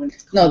 playing when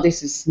it's called. No,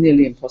 this is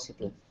nearly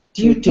impossible.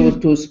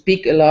 To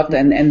speak a lot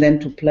and then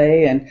to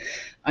play, and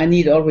I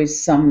need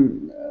always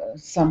some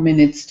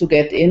minutes to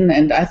get in,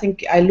 and I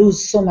think I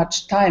lose so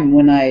much time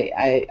when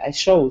I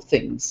show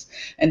things,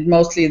 and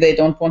mostly they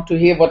don't want to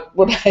hear what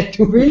I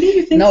do. Really,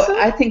 you think no, so?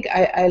 I think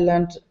I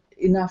learned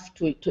enough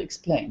to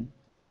explain.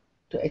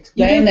 You don't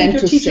think and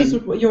your to teachers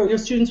sing. Your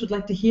students would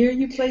like to hear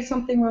you play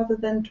something rather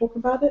than talk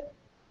about it?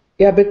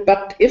 Yeah,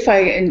 but if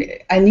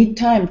I need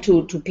time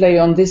to play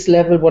on this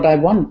level what I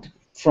want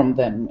from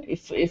them.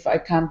 If I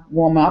can't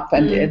warm up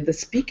and the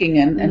speaking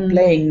and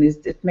playing,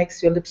 it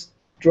makes your lips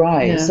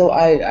dry. Yeah. So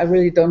I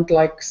really don't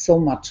like so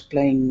much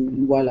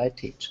playing while I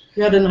teach.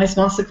 We had a nice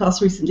masterclass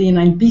recently in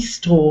ein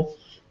Bistro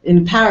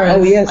in Paris.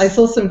 Oh, yes. I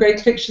saw some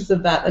great pictures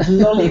of that at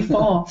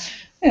L'Olifant.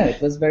 Yeah,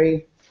 it was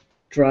very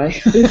dry.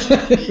 It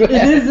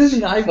is,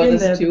 isn't it? I've for been the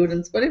there.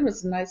 Students, but it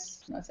was a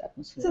nice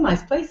atmosphere. It's a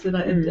nice place,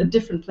 a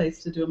different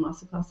place to do a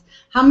masterclass.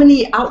 How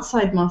many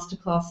outside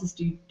masterclasses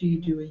do you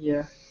do a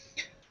year?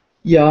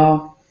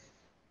 Yeah,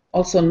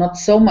 also not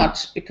so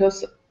much,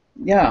 because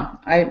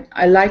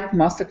I like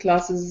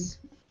masterclasses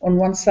on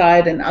one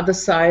side, and other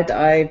side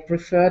I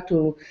prefer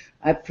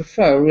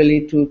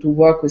really to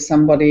work with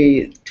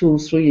somebody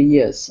 2-3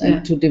 years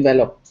and to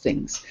develop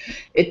things.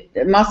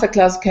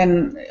 Masterclass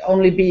can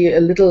only be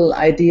a little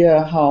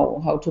idea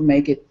how to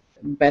make it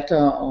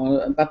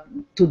better, but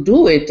to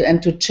do it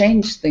and to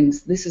change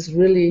things, this is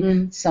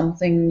really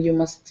something you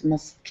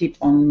must keep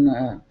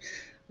on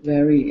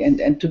very,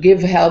 and to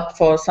give help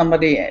for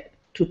somebody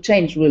to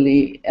change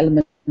really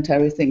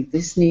elementary things.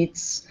 This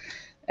needs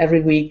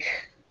every week,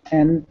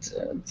 and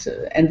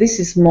this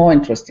is more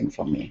interesting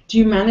for me. Do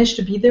you manage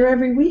to be there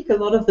every week? A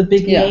lot of the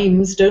big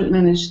names don't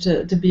manage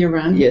to be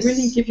around. Yes. You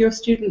really give your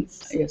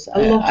students a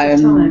lot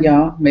of time.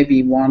 Yeah,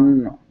 maybe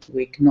 1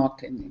 week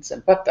not in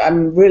some, but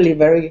I'm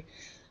really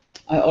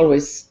I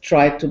always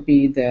try to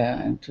be there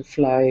and to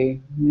fly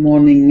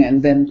morning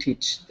and then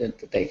teach the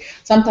day.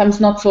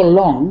 Sometimes not so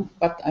long,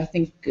 but I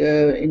think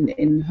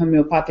in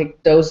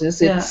homeopathic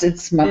doses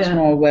it's much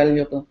more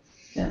valuable.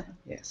 Yeah.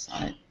 Yes.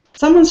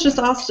 Someone's just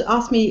asked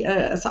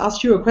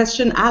you a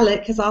question.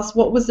 Alec has asked,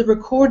 what was the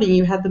recording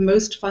you had the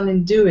most fun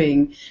in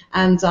doing?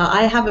 And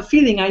I have a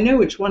feeling I know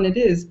which one it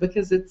is,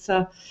 because it's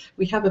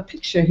we have a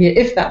picture here,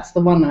 if that's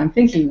the one I'm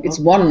thinking of. It's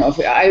one of,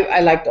 I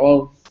liked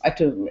all.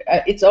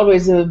 It's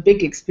always a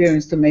big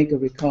experience to make a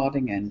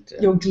recording, and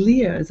your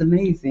Glia is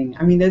amazing.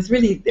 I mean, there's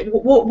really,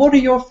 what are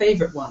your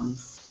favorite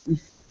ones?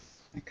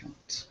 I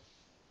can't.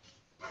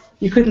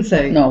 You couldn't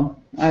say? No,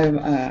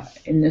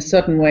 in a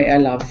certain way I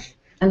love.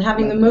 And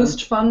having the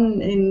most fun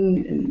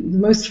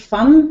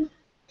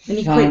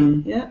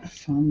Fun.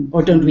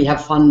 Or don't we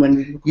have fun when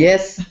we record?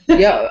 Yes,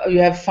 yeah, you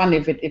have fun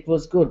if it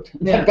was good.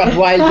 Yeah. But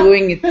while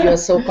doing it, you're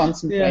so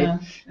concentrated.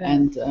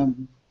 And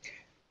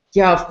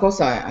of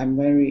course, I'm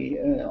very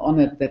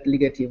honored that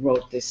Ligeti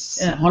wrote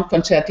this Horn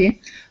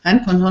Concerti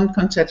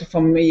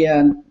for me.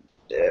 And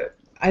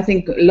I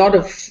think a lot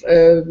of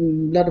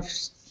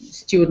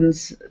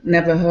students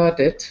never heard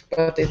it,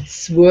 but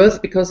it's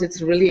worth, because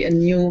it's really a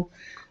new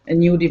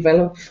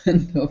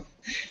development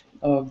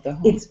of the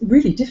horn. It's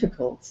really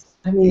difficult.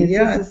 I mean,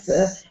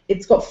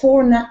 it's got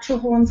 4 natural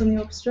horns in the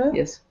orchestra.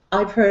 Yes.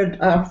 I've heard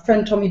our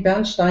friend Tommy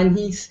Bernstein,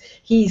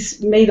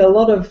 he's made a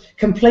lot of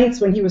complaints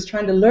when he was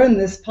trying to learn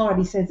this part.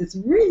 He says it's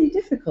really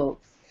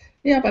difficult.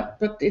 Yeah,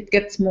 but it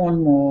gets more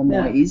and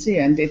more easy,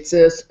 and it's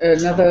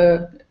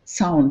another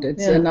sound.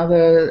 It's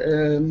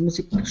another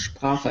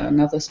Musiksprache,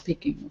 another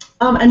speaking.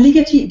 And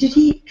Ligeti, did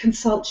he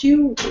consult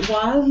you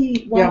while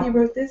he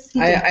wrote this?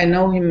 I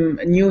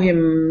knew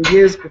him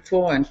years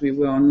before, and we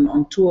were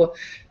on tour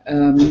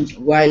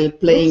while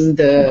playing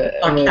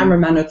our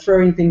cameraman are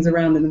throwing things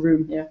around in the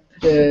room here.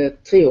 The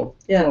trio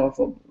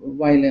for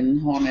violin,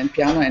 horn, and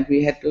piano, and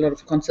we had a lot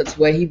of concerts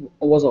where he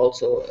was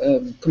also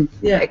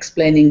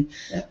explaining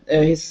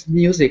his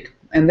music.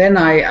 And then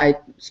I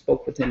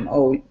spoke with him.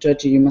 Oh,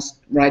 Georgie, you must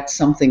write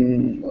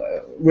something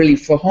really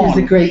for horn. He's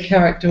a great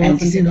character. And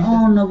he said,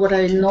 oh no, what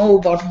I know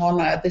about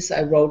horn, this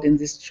I wrote in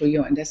this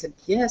trio. And I said,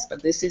 yes,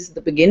 but this is the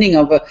beginning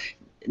of a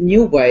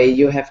new way.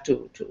 You have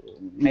to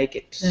make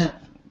it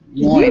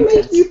more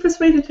intense. You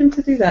persuaded him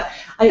to do that.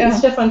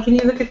 Stefan, can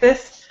you look at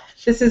this?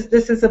 This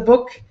is a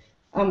book.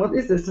 What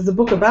is this? There's a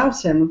book about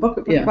him, a book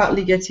about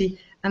Ligeti,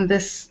 and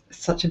this is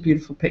such a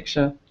beautiful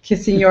picture.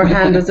 Kissing your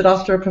hand. Was it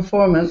after a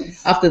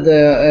performance? After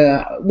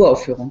the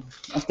Uraufführung,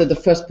 after the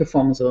first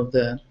performance of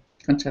the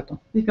concerto.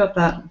 You got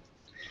that?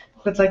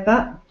 Looks like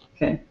that?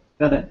 Okay,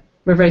 got it.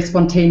 We're very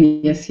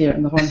spontaneous here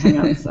in the Horn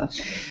Hangouts.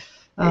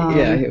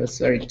 He was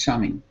very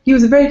charming. He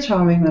was a very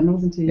charming man,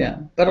 wasn't he? Yeah,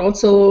 but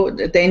also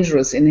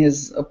dangerous in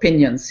his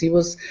opinions. He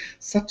was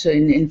such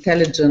an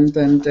intelligent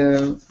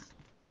and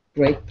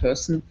great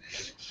person.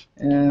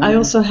 I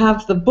also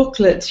have the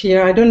booklet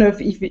here. I don't know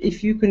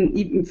if you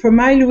can, for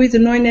Marie-Luise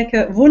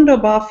Neunecker,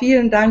 wunderbar,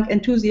 vielen Dank,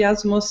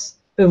 Enthusiasmus,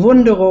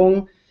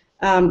 Bewunderung,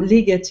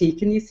 Ligeti.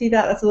 Can you see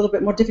that? That's a little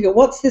bit more difficult.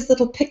 What's this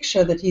little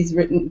picture that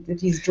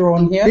he's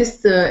drawn here?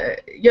 This,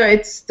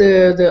 it's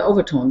the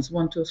overtones,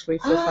 1, 2, 3,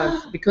 4,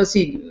 5, because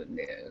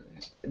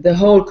the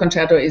whole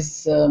concerto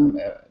is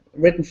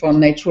written for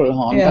natural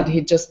horn, but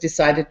he just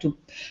decided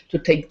to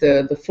take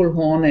the full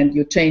horn, and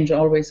you change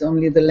always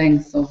only the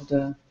length of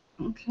the.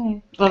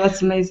 Okay. Oh,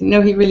 that's amazing.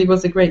 No, he really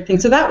was a great thing.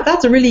 So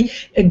that's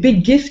a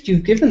big gift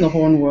you've given the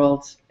horn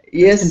world.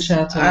 Yes.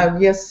 Concerto.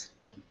 Yes.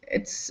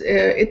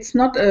 It's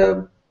not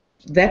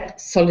that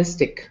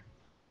solistic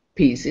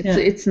piece.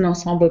 It's an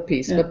ensemble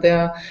piece, but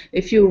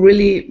if you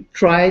really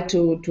try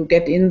to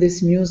get in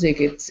this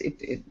music,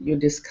 you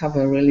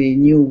discover really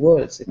new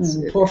worlds.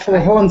 Poor 4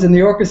 horns in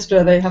the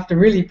orchestra, they have to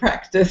really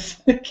practice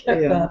to get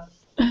that.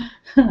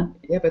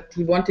 But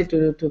he wanted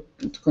to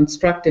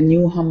construct a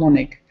new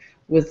harmonic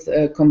with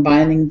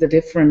combining the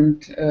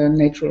different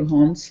natural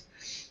horns,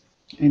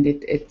 and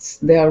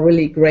there are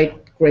really great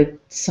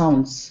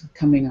sounds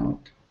coming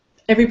out.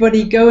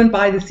 Everybody go and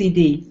buy the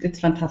CD. It's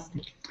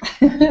fantastic.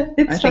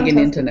 I think in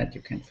the internet you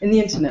can. In the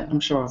internet,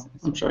 I'm sure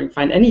you can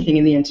find anything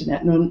in the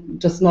internet. No,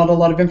 just not a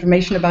lot of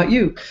information about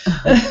you.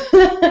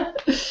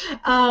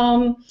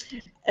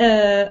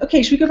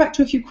 Okay, should we go back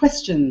to a few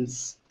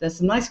questions? There's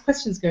some nice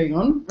questions going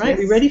on, right? Yes.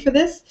 Are we ready for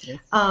this? Yes.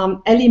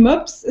 Ellie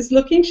Mubs is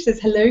looking. She says,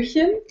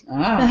 hellochen.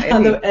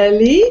 Hello,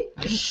 Ellie.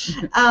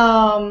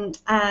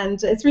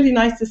 And it's really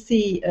nice to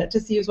see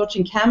who's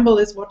watching. Campbell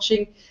is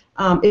watching.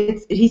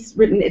 He's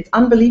written, "It's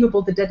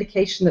unbelievable the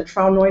dedication that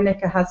Frau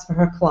Neunecker has for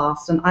her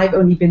class, and I've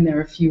only been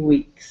there a few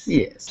weeks."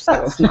 Yes.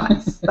 That's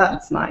nice.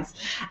 That's nice.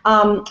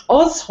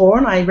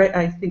 Oshorn,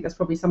 I think that's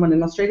probably someone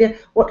in Australia.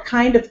 "What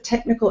kind of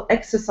technical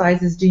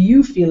exercises do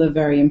you feel are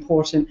very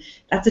important?"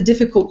 That's a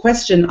difficult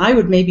question. I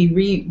would maybe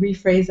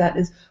rephrase that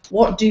as,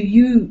 what do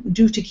you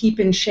do to keep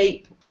in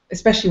shape,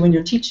 especially when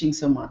you're teaching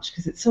so much?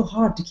 Because it's so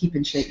hard to keep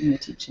in shape when you're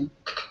teaching.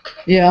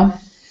 Yeah.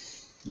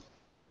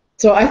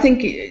 So I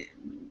think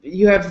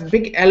you have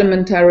big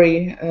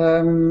elementary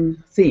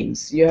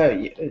themes.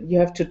 You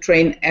have to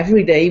train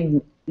every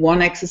day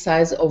one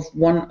exercise of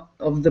one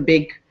of the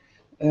big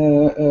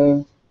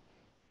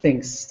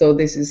things. So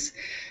this is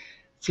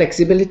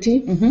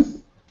flexibility.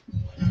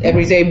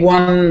 Every day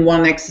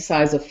one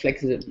exercise of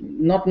flexibility.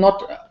 Not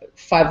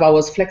 5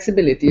 hours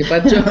flexibility,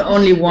 but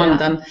only one.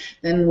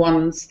 Then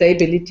one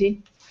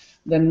stability.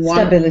 Then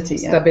one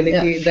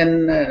stability.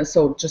 Then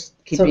so just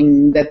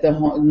keeping that the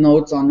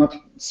notes are not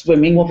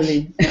swimming,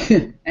 wobbly,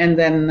 and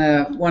then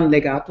one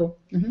legato,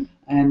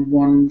 and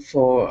one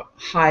for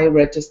high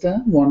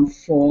register, one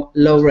for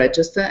low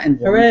register, and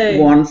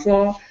one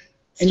for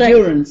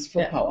endurance,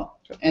 for power.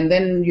 And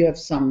then you have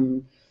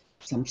some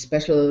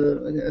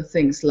special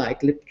things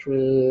like lip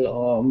trill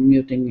or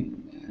muting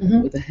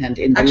with the hand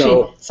in the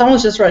low.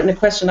 Someone's just written a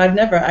question I've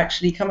never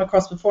actually come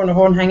across before in a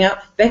Horn Hangout.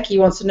 Becky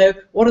wants to know,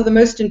 what are the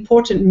most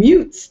important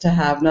mutes to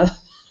have? Now,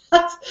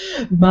 that's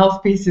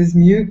mouthpieces,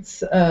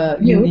 mutes.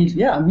 You need,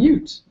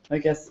 mute. I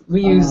guess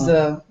we use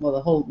a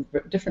whole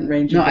different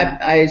range. No,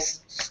 I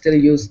still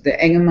use the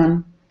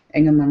Engelmann.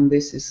 Engelmann.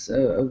 This is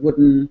a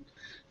wooden.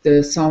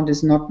 The sound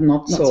is not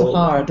so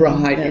hard.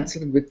 Bright. Yeah. It's a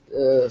little bit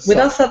with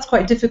us, that's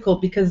quite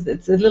difficult because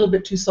it's a little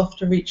bit too soft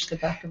to reach the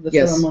back of the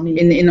ceremony.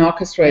 In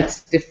orchestra,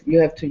 it's you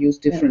have to use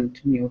different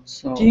mutes.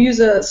 So. Do you use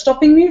a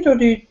stopping mute or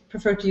do you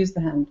prefer to use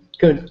the hand?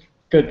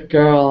 Good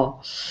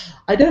girl.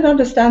 I don't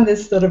understand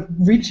this sort of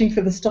reaching for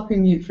the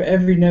stopping mute for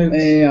every note.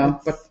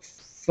 But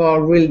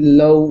for really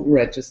low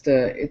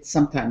register, it's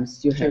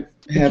sometimes you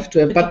have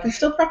to. But you can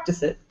still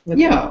practice it.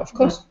 Of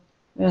course.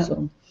 Yeah.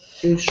 So.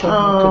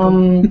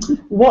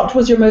 What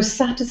was your most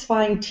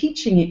satisfying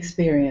teaching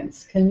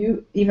experience? Can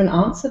you even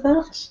answer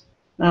that?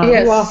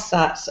 Yes. Who asked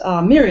that?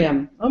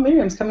 Miriam. Oh,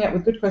 Miriam's coming up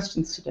with good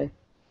questions today.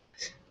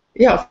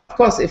 Yeah, of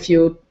course. If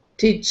you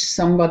teach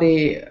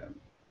somebody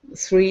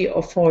 3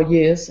 or 4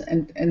 years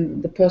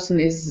and the person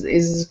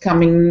is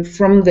coming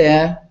from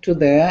there to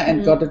there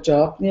and got a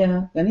job,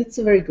 then it's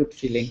a very good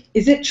feeling.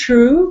 Is it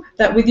true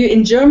that with you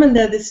in German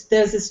there's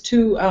this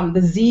two,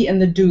 the Sie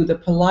and the Du, the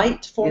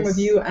polite form of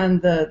you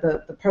and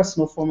the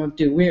personal form of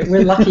Du?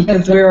 We're lucky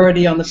because we're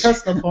already on the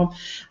personal form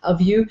of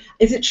you.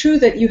 Is it true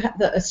that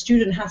that a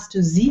student has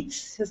to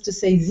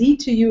say Sie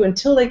to you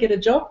until they get a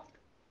job?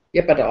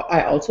 Yeah, but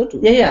I also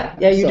do. Yeah,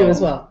 you do as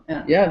well.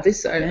 Yeah,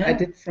 this I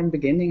did from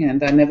beginning,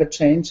 and I never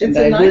changed, and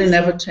I will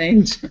never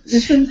change.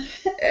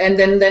 And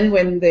then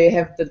when they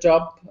have the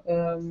job,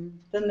 and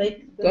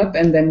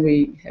then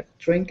we have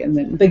drink, and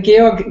then. But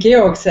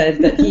Georg said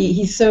that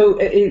he's so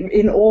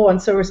in awe and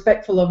so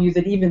respectful of you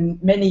that even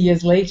many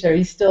years later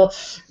he still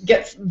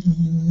gets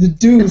the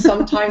do.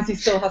 Sometimes he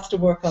still has to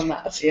work on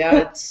that. Yeah,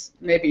 it's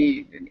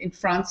maybe in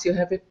France you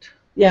have it.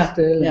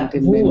 Still,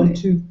 and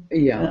tu.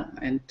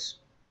 And.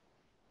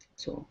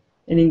 So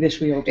in English,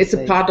 we all. It's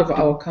a part of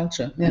our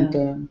culture,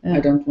 and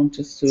I don't want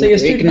to. So your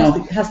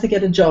student has to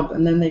get a job,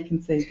 and then they can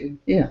say "do."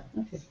 Yeah.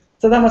 Okay.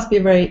 So that must be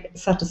a very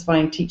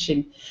satisfying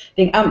teaching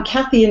thing.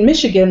 Kathy in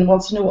Michigan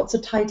wants to know what's the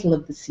title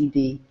of the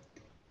CD.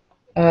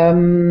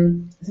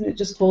 Isn't it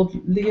just called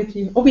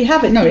Ligeti? Oh, we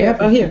have it. No, here.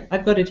 Here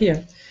I've got it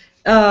here.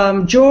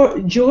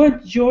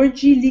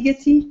 Georgi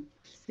Ligeti.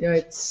 Yeah,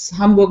 it's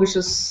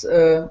Hamburgisches.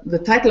 The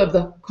title of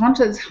the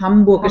concert is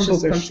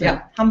Hamburgisches Concerto.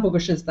 Yeah,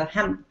 Hamburgisches, the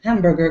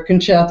Hamburger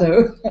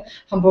Concerto,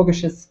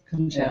 Hamburgisches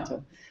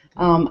Concerto,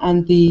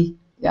 and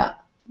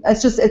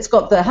it's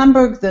got the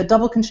Hamburg, the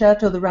double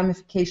concerto, the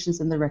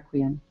ramifications, and the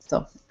requiem.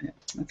 So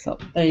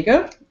there you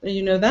go.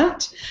 You know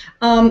that.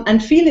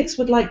 And Felix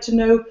would like to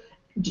know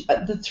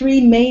the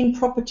 3 main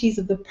properties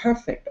of the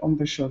perfect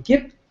embouchure.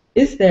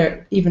 Is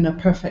there even a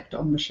perfect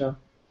embouchure?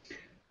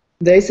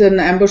 There's an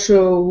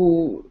embouchure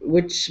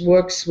which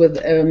works with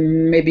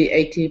maybe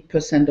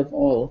 80% of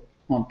all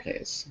horn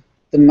players.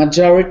 The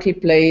majority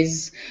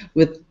plays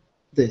with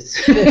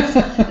this.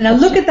 Now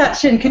look at that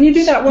shin. Can you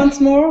do that once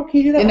more? Can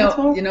you do that once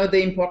more? You know,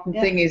 the important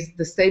thing is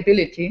the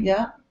stability.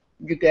 Yeah.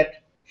 You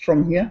get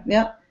from here.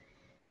 Yeah.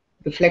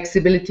 The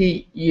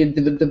flexibility,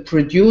 the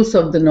produce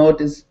of the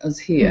note is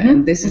here.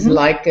 And this is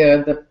like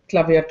the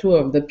claviature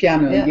of the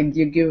piano. Yeah.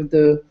 You give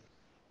the...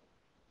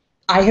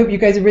 I hope you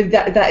guys are really,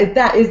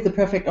 that is the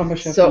perfect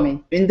embouchure for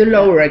me. In the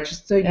low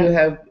register, you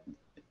have,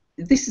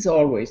 this is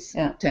always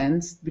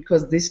tense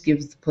because this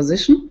gives the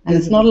position. And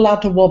it's not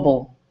allowed to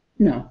wobble.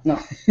 No.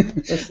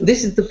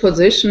 This is the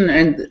position,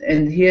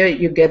 and here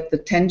you get the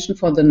tension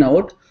for the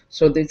note.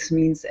 So this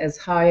means as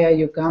higher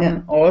you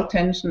come, all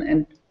tension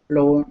and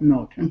lower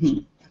no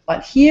tension.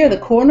 But here the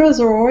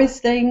corners are always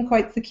staying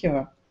quite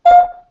secure.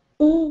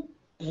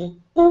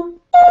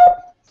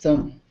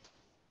 So.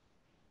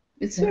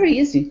 It's It's very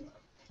easy.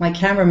 My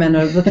cameramen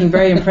are looking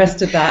very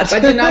impressed at that.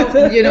 But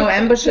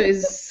embouchure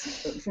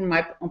is, from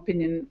my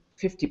opinion,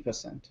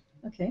 50%.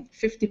 Okay.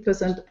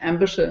 50%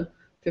 embouchure,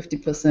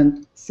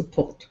 50%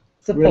 support.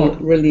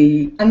 Support.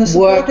 Really and the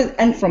support work is,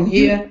 and from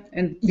here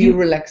and be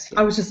relaxed here.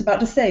 I was just about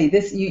to say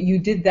this. You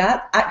did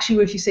that.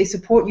 Actually, if you say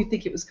support, you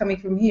think it was coming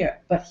from here.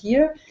 But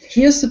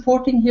here's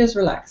supporting, here's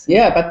relaxing.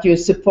 Yeah, but you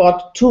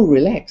support to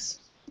relax.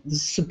 The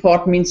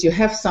support means you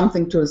have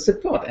something to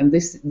support, and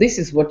this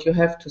is what you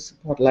have to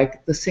support.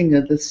 Like the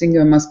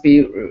singer must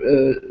be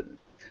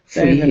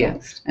free here,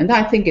 and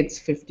I think it's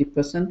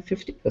 50%,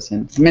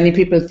 50%. Many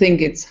people think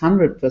it's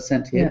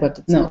 100% here, but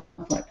it's not.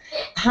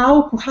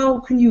 How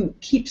can you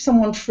keep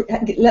someone free,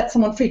 let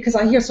someone free? Because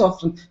I hear so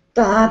often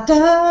da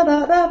da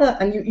da da da,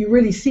 and you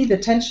really see the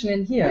tension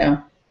in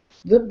here.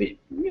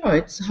 Yeah,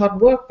 it's hard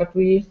work, but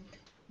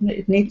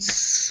it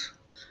needs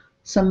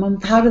someone.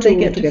 How do they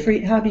get to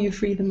free? How do you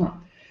free them up?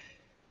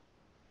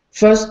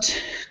 First,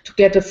 to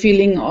get a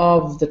feeling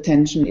of the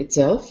tension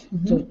itself,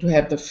 to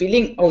have the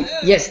feeling, oh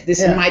yes,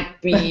 this might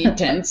be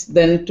tense,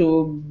 then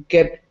to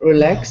get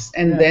relaxed,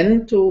 and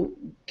then to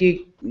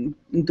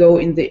go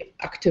in the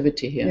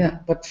activity here. Yeah.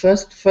 But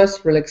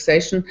first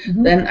relaxation,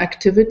 then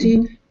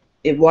activity,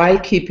 while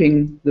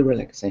keeping the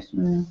relaxation.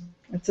 Yeah.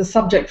 It's a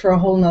subject for a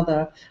whole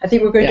nother. I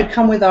think we're going to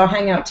come with our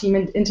hangout team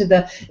into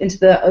the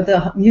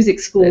music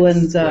school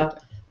and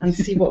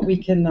see what we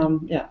can.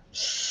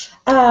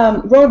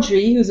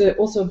 Rodri, who's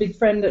also a big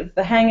friend of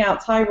the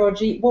Hangouts. Hi,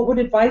 Rodri. What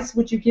advice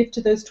would you give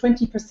to those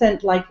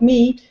 20% like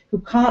me who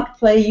can't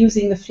play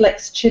using the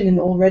flex chin in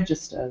all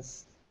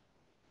registers?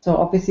 So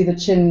obviously the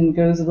chin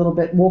goes a little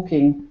bit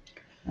walking.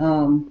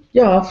 How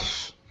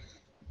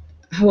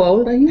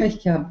old are you?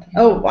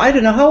 Oh, I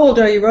don't know. How old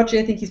are you, Rodri?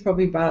 I think he's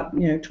probably about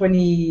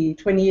 20,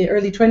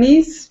 early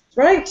 20s,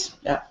 right?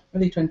 Yeah,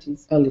 early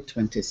 20s. Early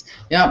 20s.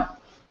 Yeah.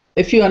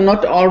 If you are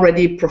not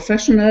already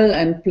professional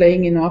and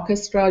playing in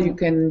orchestra, you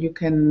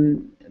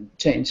can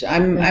change.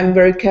 I'm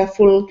very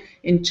careful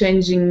in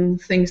changing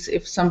things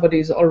if somebody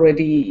is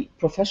already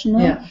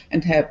professional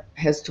and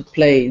has to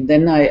play.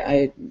 Then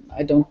I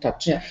don't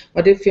touch. Yeah.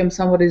 But if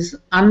somebody is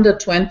under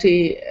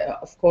 20,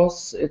 of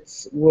course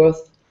it's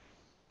worth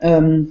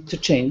to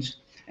change.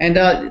 And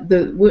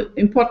the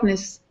important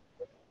is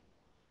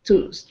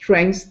to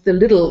strengthen the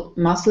little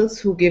muscles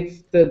who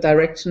give the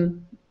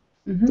direction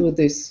to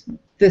this.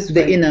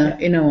 The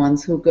inner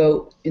ones who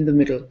go in the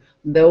middle.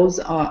 Those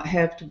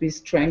have to be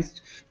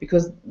strengthened,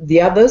 because the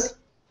others,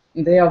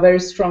 they are very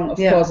strong, of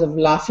course, of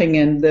laughing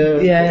and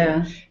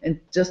and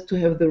just to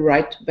have the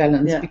right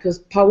balance. Because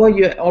power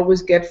you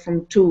always get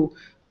from two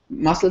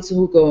muscles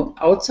who go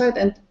outside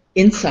and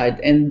inside,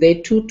 and they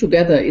two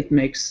together, it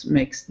makes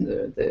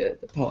the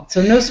power.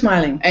 So no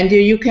smiling. And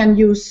you can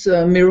use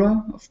a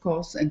mirror, of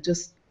course, and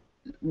just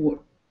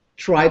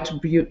try to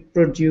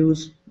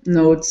produce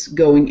notes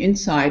going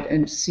inside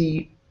and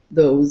see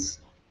those.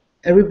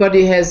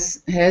 Everybody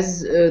has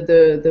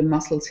the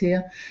muscles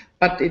here,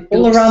 but it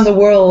all around the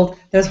world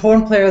there's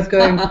horn players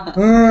going.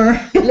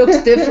 It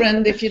looks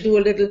different if you do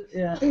a little.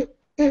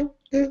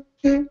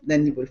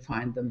 Then you will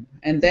find them,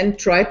 and then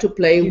try to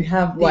play. You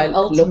have the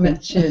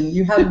ultimate chin.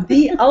 You have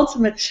the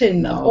ultimate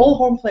chin of all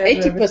horn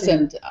players.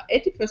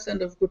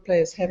 80% of good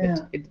players have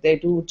it. They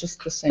do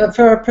just the same. But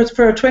for a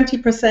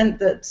 20%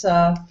 that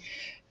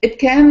it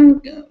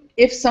can.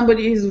 If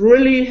somebody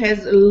really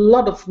has a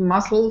lot of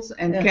muscles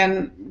and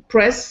can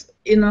press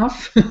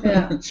enough,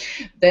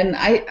 then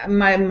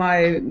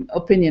my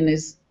opinion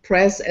is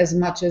press as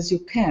much as you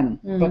can,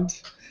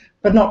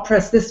 but not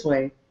press this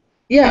way.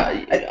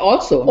 Yeah,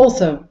 also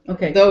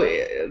okay. Though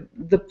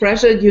the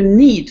pressure you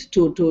need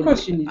to of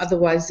course you need.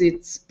 Otherwise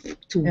it's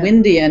too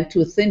windy and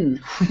too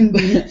thin.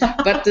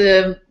 But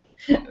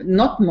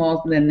not more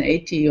than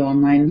 800 or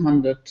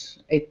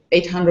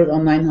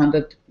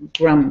 900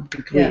 gram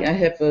degree. I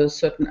have a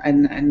certain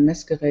ein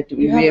Messgerät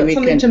where we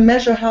can to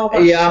measure how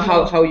much.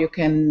 How you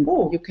can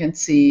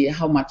see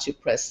how much you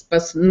press,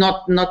 but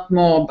not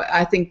more. But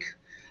I think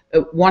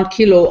 1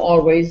 kilo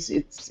always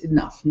it's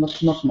enough,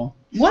 not more.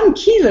 1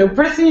 kilo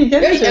pressing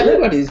against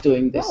everybody's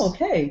doing this. Oh,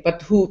 okay.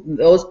 But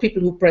those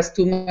people who press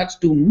too much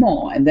do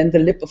more, and then the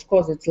lip, of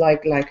course, it's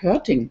like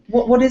hurting.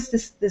 What is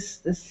this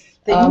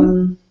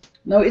thing?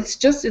 No,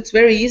 it's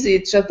very easy.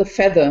 It's just a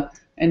feather,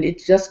 and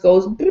it just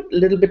goes a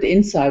little bit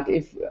inside.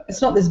 If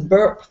it's not this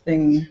burp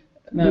thing.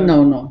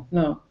 No.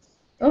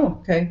 Oh,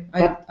 okay.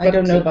 I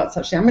don't know about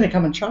such thing. I'm going to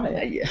come and try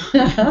it. Yeah.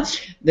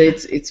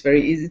 It's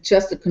very easy. It's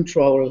just a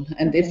control.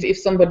 And if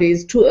somebody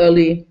is too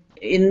early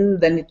in,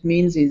 then it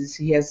means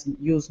he has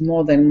used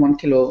more than 1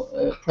 kilo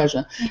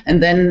pressure,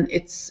 and then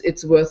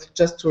it's worth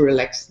just to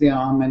relax the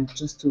arm and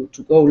just to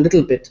go a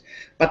little bit,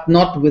 but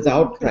not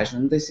without pressure.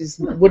 This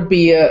would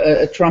be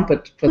a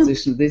trumpet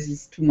position. This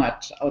is too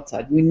much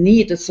outside. We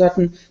need a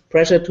certain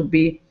pressure to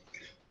be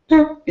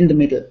in the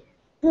middle.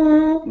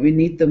 We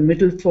need the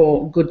middle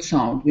for good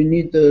sound. We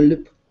need the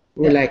lip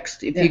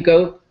relaxed. If you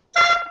go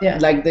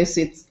like this,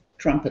 it's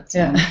trumpet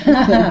Yeah.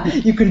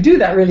 sound. You can do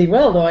that really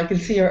well, though. I can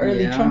see your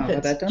early trumpet.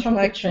 But I don't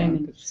trumpet like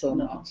training. trumpet so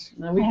much.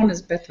 No, Horn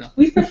is better.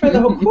 We prefer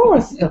the horn. Of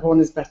course, the horn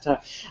is better.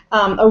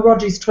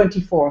 Roger's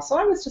 24, so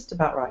I was just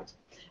about right.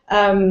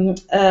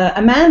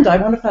 Amanda, I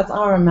wonder if that's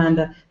our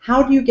Amanda.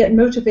 How do you get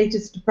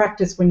motivated to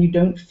practice when you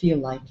don't feel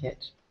like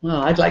it?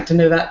 Well, I'd like to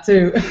know that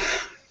too.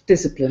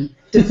 Discipline.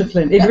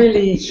 Discipline. It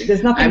really,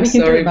 there's nothing we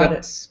can do about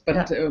it.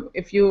 But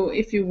if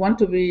you want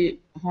to be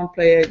a horn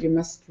player, you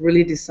must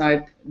really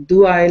decide: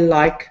 do I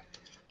like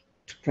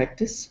to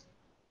practice?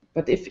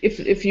 But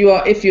if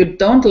you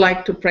don't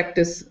like to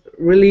practice,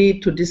 really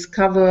to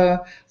discover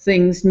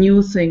things,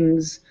 new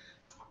things,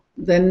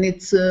 then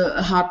it's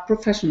a hard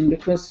profession,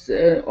 because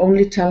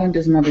only talent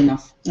is not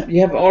enough.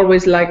 You have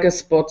always, like a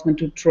sportsman,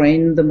 to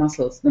train the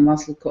muscles, the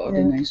muscle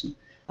coordination.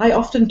 I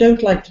often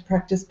don't like to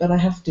practice, but I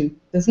have to.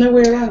 There's no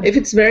way around it. If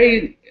it's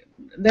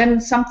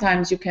then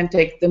sometimes you can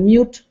take the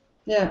mute.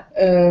 Yeah.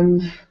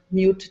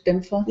 Mute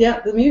Dämpfer. Yeah,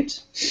 the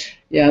mute.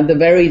 Yeah, the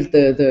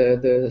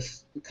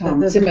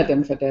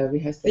Zimmerdämpfer there.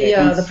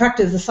 The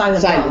practice, the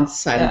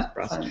silent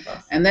brass.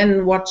 And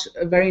then watch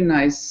a very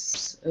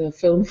nice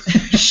film.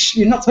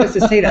 You're not supposed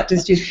to say that to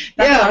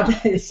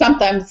students.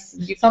 Sometimes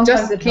you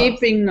just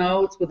keeping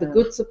notes with a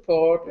good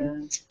support,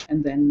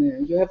 and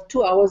then you have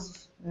 2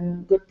 hours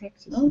good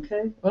practice.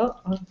 Okay, well,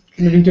 I'm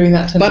going to be doing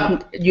that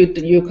tonight. But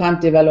you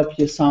can't develop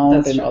your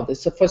sound all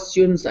this. So for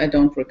students, I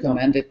don't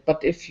recommend it.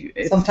 But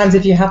sometimes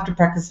if you have to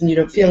practice and you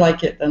don't feel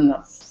like it, then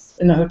that's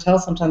in a hotel.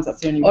 Sometimes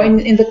that's the only way. Or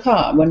in the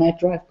car when I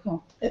drive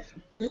car.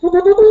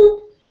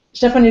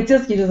 Stefan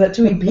Yatilski does that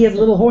too. He has a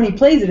little horn. He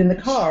plays it in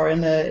the car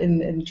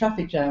in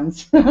traffic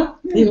jams.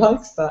 He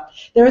likes that.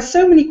 There are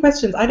so many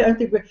questions. I don't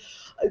think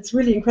it's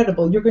really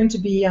incredible. You're going to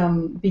be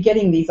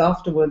getting these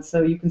afterwards,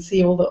 so you can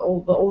see all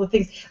the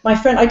things. My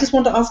friend, I just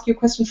want to ask you a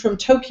question from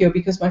Tokyo,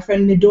 because my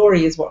friend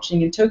Midori is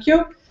watching in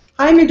Tokyo.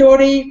 Hi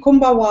Midori,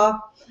 konbawa.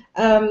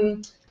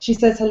 She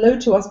says hello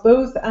to us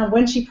both. And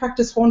when she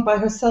practices horn by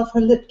herself,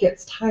 her lip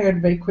gets tired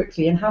very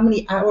quickly. And how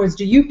many hours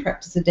do you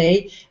practice a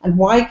day? And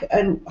why?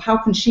 And how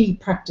can she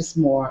practice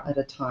more at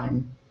a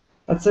time?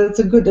 It's a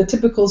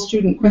typical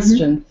student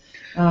question.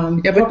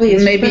 But probably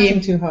it's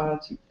maybe too hard.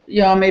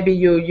 Yeah, maybe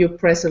you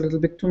press a little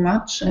bit too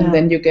much, and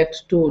then you get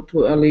too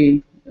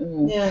early.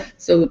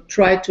 So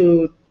try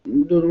to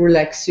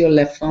relax your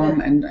left arm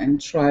and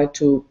try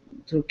to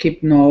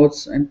keep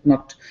notes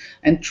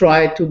and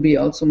try to be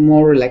also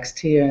more relaxed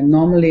here. And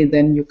normally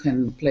then you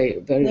can play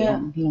a very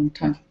long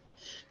time.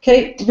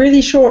 Okay,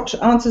 really short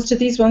answers to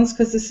these ones,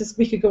 because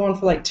we could go on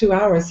for like 2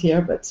 hours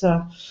here, but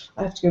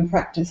I have to go and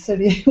practice. So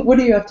what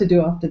do you have to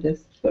do after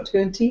this? Got to go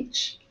and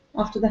teach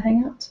after the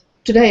hangout?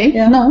 Today?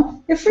 Yeah.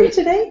 No. You're free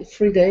today?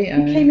 Free day.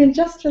 You came in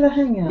just for the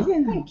hangout.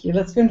 Yeah. Thank you.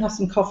 Let's go and have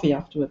some coffee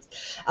afterwards.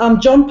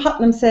 John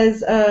Putnam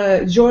says,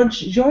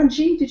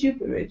 Georgie, did you,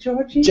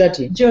 Georgie?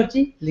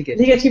 Georgie.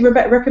 Ligeti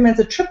recommends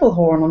a triple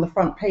horn on the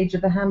front page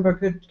of the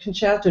Hamburg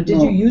Concerto.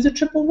 Did you use a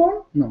triple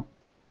horn? No.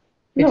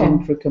 He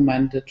didn't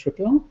recommend a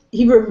triple horn.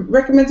 He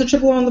recommends a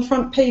triple horn on the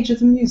front page of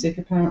the music,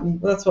 apparently.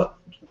 Well, that's what.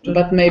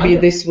 But maybe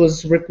this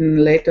was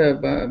written later,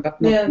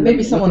 but not. Yeah,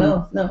 maybe someone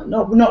else. No,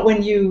 not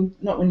when you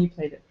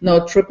played it.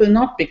 No, triple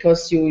not,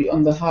 because you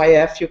on the high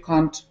F you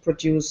can't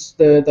produce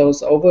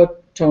those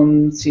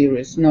overtone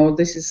series. No,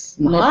 this is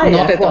not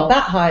at all.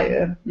 That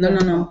high.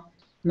 No.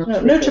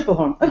 No triple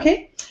horn.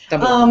 Okay.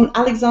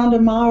 Alexander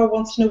Maurer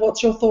wants to know,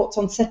 what's your thoughts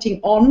on setting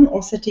on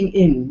or setting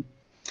in?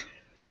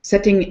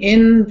 Setting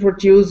in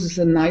produces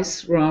a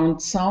nice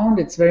round sound.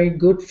 It's very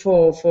good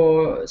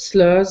for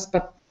slurs,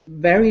 but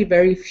very,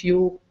 very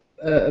few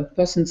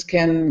persons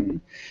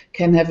can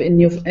have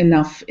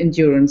enough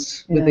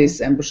endurance with this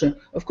embouchure.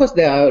 Of course,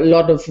 there are a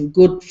lot of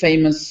good,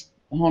 famous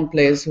horn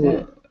players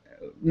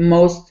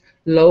most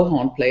low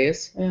horn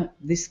players. Yeah.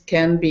 This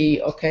can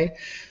be okay.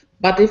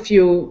 But if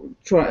you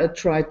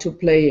try to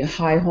play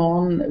high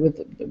horn with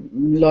a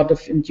lot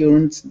of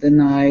endurance,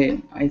 then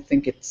I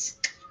think it's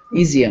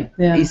easier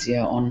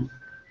on.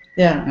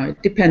 Yeah.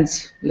 It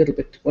depends a little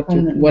bit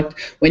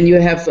when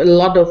you have a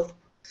lot of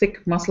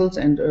thick muscles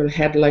and a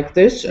head like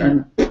this,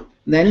 and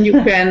then you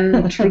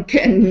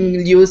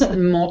can use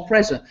more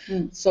pressure.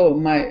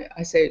 So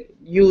I say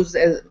use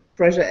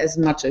pressure as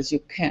much as you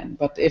can.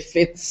 But if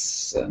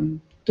it's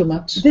too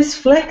much. This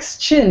flex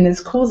chin is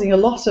causing a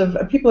lot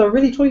of people are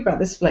really talking about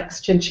this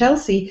flex chin.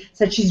 Chelsea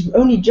said she's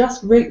only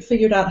just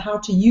figured out how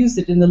to use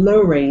it in the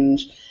low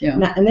range. Yeah.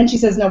 Now, and then she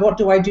says, now what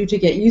do I do to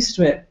get used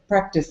to it?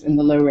 Practice in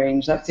the low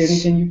range. That's the only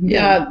thing you can do.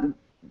 Yeah,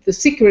 the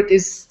secret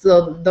is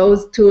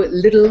those two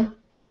little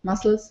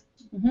muscles.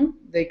 Mm-hmm.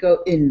 They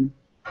go in,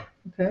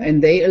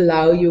 and they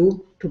allow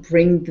you to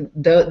bring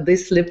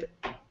this lip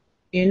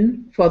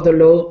in for the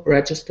low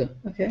register.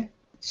 Okay.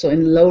 So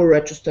in low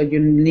register,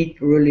 you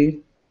need really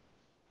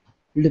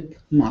lip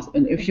muscle,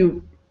 and if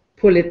you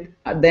pull it,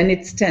 then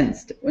it's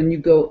tensed. When you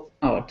go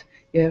out,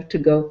 you have to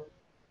go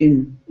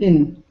in,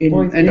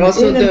 and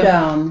also in and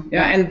down.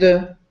 And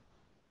the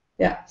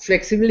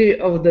flexibility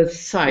of the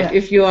side. Yeah.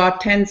 If you are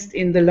tensed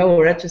in the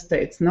lower register,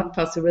 it's not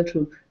possible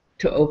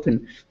to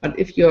open. But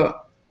if you're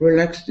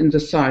relaxed in the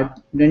side.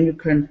 Then you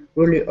can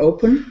really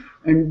open,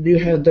 and you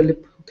have the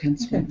lip who can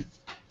swing. Okay.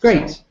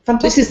 Great, So,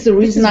 fantastic. this is the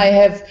reason I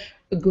have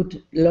a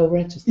good low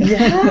register.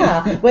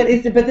 Yeah, but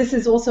this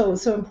is also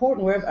so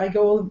important. Where I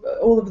go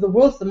all over the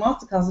world to the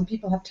masterclass, and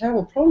people have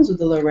terrible problems with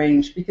the low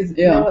range because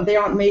they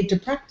aren't made to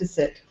practice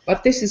it.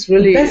 But this is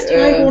really The best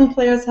high horn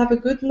players have a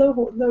good low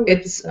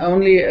it's register.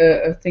 only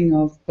a thing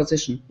of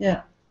position.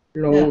 Yeah.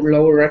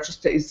 Low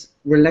register is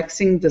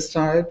relaxing the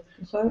side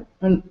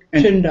And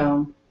chin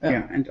down.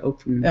 and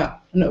open. Yeah,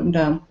 and open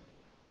down.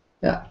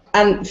 Yeah.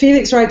 And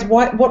Felix writes,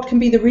 what can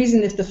be the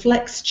reason if the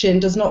flex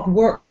chin does not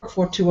work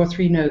for 2 or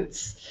 3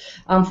 notes?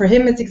 For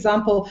him, it's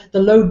example,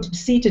 the low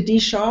C to D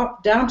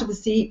sharp, down to the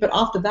C, but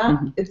after that,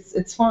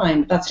 it's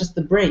fine. That's just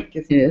the break.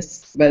 Isn't it?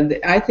 Yes,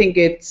 but I think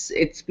it's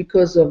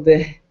because of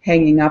the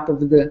hanging up of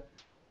the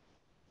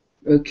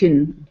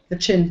chin. The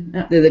chin.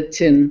 Yeah. The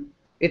chin.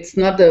 It's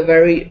not a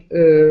very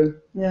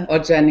Yeah.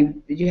 organic.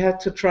 You have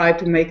to try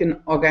to make an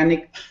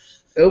organic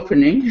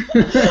opening.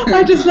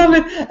 I just love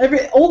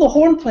it. All the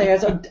horn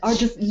players are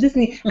just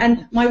listening,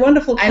 and my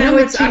wonderful I know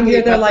camera it's team ugly,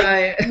 here, they're but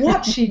like,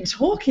 what's she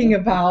talking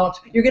about?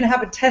 You're going to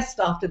have a test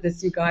after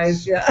this, you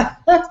guys. Yeah.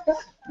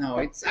 No,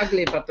 it's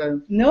ugly, but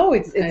No,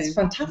 it's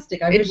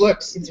fantastic. It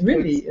works. It's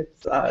really,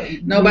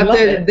 no, but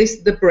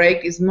the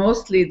break is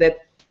mostly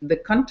that the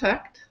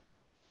contact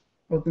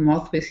of the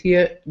mouthpiece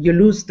here, you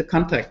lose the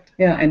contact.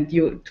 Yeah. And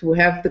to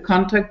have the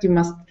contact, you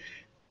must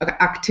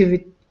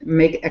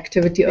make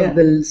activity of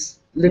the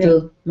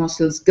little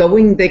muscles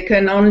going. They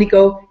can only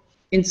go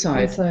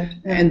inside.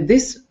 And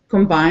this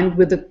combined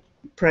with the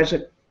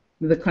pressure,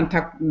 the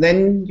contact,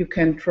 then you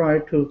can try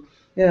to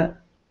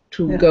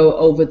go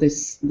over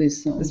this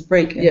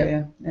break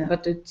area. Yeah.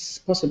 But it's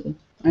possible.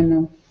 I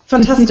know.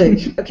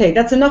 Fantastic. Okay,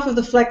 that's enough of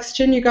the flex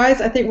chin, you guys.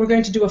 I think we're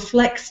going to do a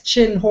flex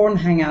chin horn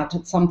hangout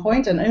at some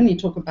point and only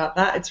talk about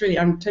that. It's really,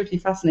 I'm totally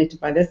fascinated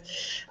by this.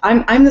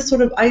 I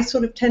sort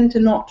of tend to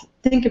not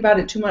think about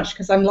it too much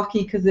because I'm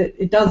lucky because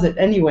it does it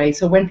anyway.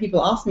 So when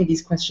people ask me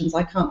these questions,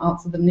 I can't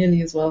answer them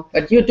nearly as well.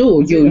 But you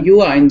do. You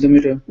are in the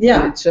middle.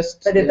 Yeah. It's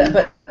just.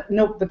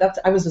 But that's,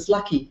 I was just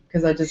lucky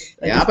because I just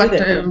did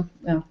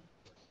it.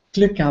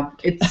 Glück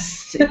gehabt.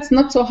 It's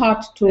not so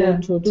hard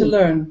to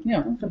learn.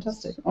 Yeah,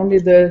 fantastic. Only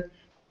the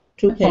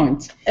 2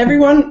 points.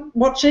 Everyone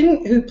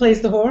watching who plays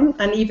the horn,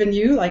 and even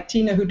you, like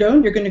Tina, who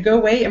don't, you're going to go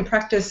away and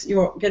practice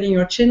getting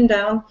your chin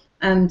down.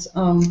 And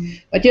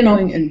but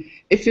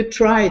if you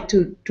try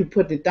to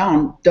put it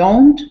down,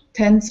 don't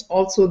tense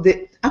also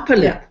the upper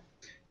lip.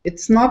 Yeah.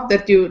 It's not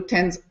that you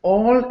tense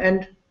all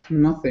and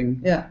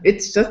nothing. Yeah.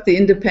 It's just the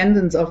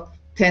independence of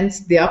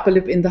tense the upper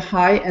lip in the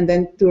high and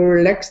then to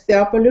relax the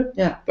upper lip.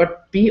 Yeah.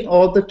 But be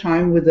all the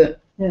time with the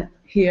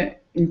here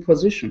in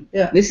position.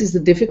 Yeah. This is the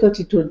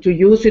difficulty to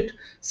use it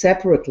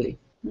separately.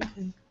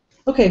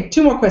 Okay,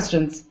 2 more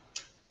questions.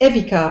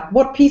 Evika,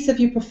 what piece have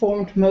you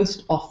performed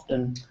most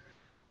often?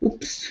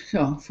 Oops,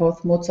 yeah,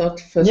 4th Mozart,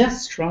 1st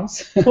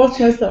Strauss. 4th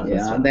Mozart.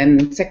 Yeah,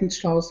 then 2nd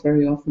Strauss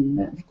very often,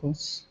 of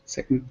course.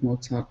 2nd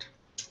Mozart.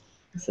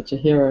 Such a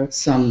hero.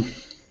 Some.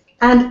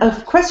 And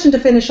a question to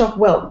finish off.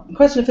 Well,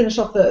 question to finish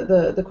off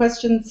the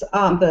questions,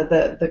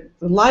 the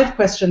live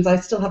questions. I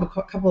still have a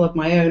couple of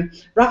my own.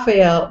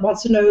 Raphael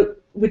wants to know,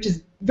 which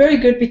is very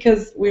good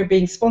because we're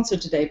being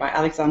sponsored today by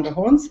Alexander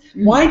Horns.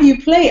 Why do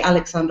you play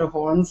Alexander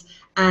Horns,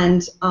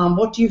 and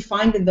what do you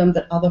find in them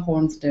that other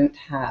horns don't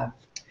have?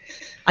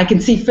 I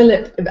can see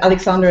Philip,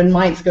 Alexander, and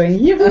Mike's going,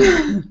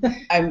 yoo-hoo.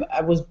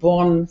 I was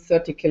born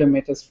 30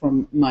 kilometers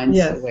from Mainz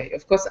away.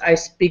 Of course, I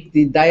speak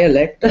the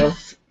dialect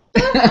of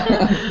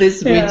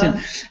this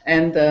region,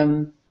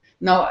 and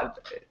now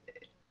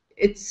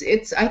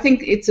I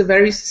think it's a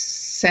very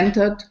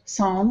centered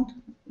sound,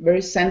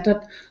 very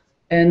centered,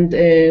 and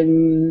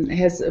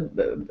has a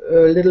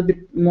little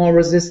bit more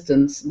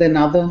resistance than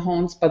other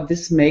horns, but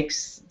this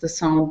makes the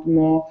sound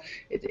more,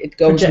 it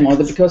goes projects more,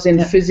 because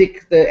in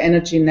physics the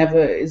energy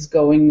never is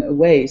going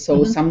away,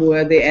 so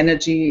somewhere the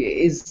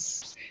energy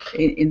is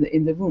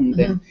in the room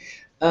then.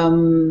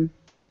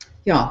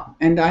 Yeah,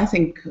 and I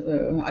think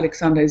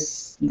Alexander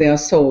they are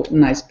so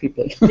nice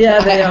people. Yeah,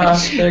 they are.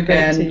 They're a great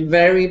and team.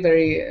 very,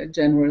 very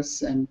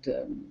generous, and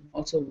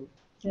also,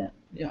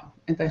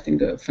 and I think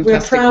fantastic. We're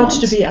proud ones.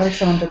 to be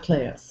Alexander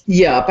players.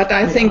 Yeah, but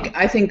I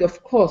think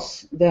of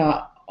course there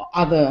are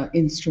other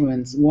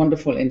instruments,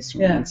 wonderful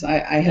instruments.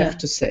 I have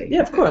to say.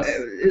 Yeah, of course.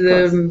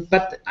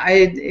 But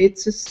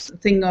it's a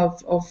thing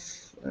of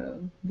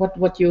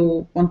what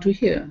you want to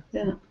hear.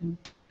 Yeah.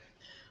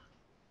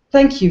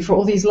 Thank you for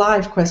all these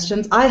live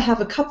questions. I have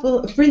a couple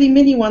of really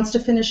mini ones to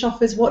finish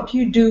off. Is what do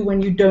you do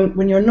when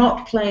you're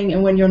not playing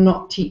and when you're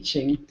not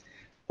teaching?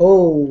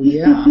 Oh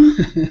yeah,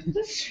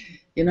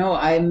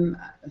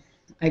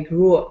 I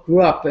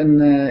grew up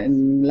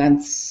in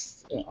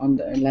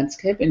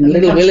landscape in a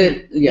little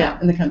village. Yeah,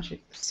 in the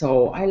country.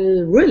 So I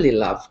really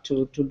love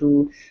to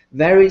do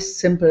very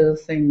simple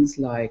things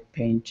like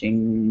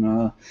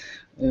painting,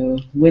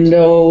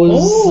 windows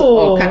Oh.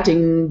 or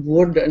cutting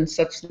wood and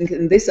such things.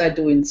 And this I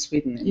do in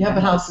Sweden. You have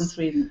a house in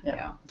Sweden.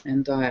 Yeah,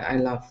 and I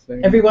love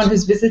very Everyone much.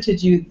 who's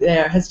visited you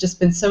there has just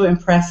been so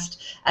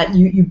impressed at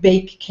you. You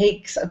bake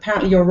cakes.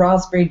 Apparently, your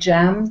raspberry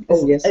jam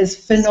is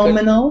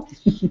phenomenal.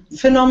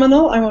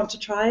 Phenomenal. I want to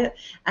try it.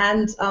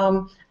 And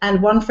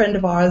one friend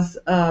of ours,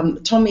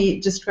 Tommy,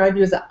 described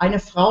you as eine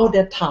Frau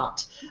der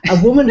Tat, a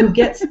woman who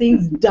gets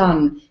things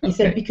done. He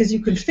said because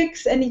you can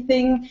fix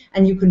anything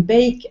and you can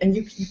bake and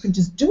you can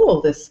just do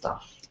all this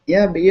stuff.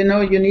 Yeah, but you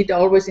know, you need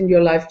always in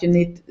your life. You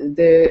need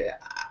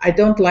I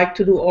don't like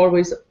to do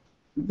always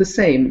the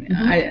same.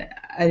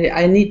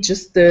 I need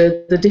just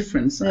the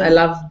difference. I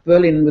love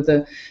Berlin with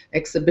the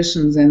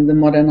exhibitions and the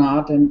modern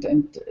art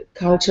and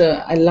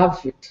culture. I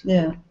love it.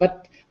 Yeah.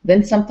 But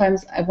then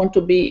sometimes I want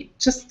to be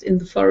just in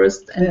the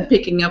forest and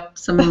picking up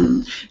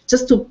some,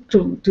 just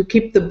to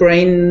keep the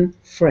brain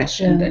fresh.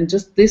 And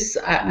just this,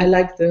 I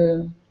like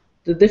the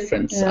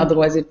difference. Yeah.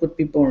 Otherwise it would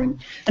be boring.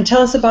 And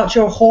tell us about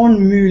your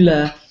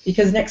Hornmühle,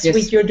 because next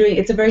week you're doing,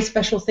 it's a very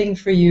special thing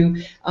for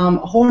you.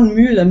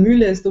 Hornmühle,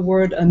 Mühle is the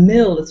word a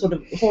mill, it's sort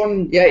of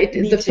horn. Yeah,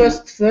 the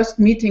first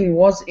meeting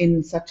was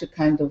in such a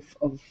kind of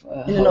in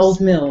house. an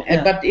old mill.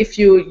 Yeah. But if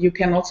you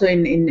can also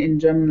in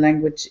German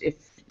language, if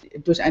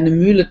durch eine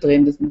Mühle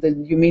drehen, that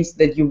you means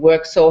that you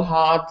work so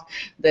hard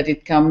that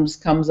it comes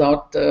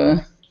out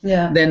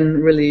then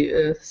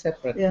really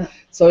separate. Yeah.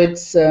 So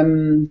it's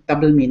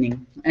double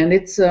meaning, and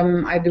it's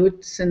I do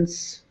it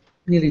since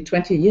nearly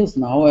 20 years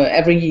now.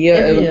 Every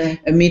year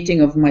a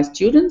meeting of my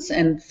students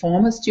and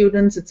former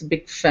students. It's a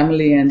big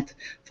family, and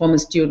former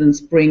students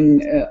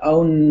bring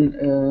own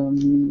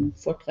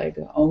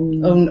Vorträge,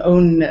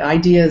 own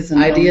ideas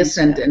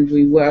and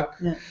we work.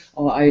 Yeah.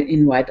 Or I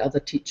invite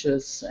other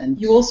teachers. And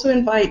you also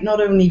invite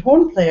not only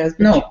horn players,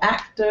 but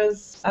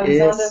actors,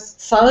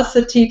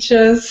 salsa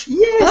teachers.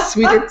 Yes,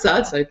 we did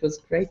salsa. It was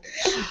great.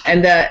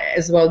 And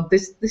as well,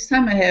 this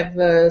time I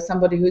have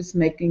somebody who's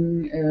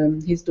making,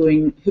 he's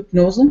doing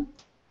hypnosis.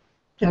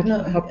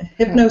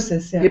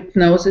 Hypnosis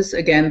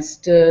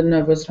against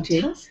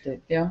nervosity.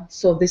 Fantastic. Yeah.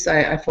 So this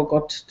I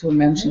forgot to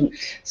mention.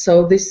 Right.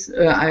 So this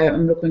I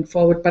am looking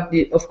forward. But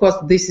of course,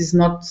 this is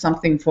not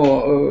something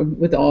for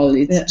with all.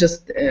 It's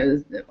just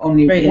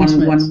only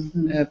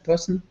one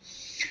person,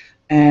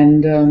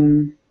 and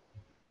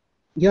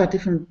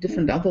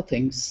different other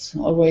things.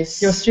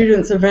 Always. Your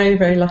students are very,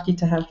 very lucky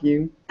to have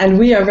you, and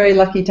we are very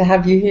lucky to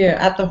have you here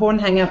at the Horn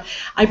Hangout.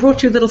 I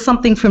brought you a little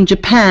something from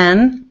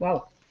Japan.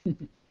 Wow.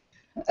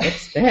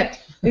 What's that?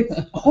 It's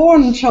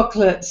horn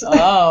chocolate.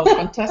 Oh,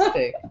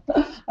 fantastic.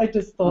 I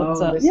just thought,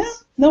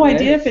 no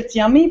idea if it's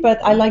yummy, but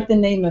I like the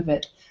name of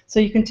it. So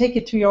you can take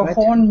it to your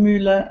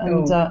Hornmühle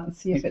and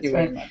see if it's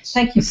right.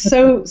 Thank you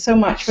so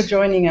much for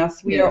joining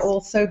us. We are all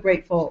so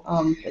grateful.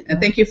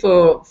 And thank you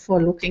for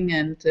looking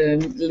and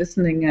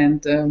listening.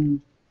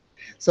 And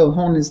so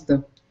Horn is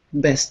the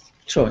best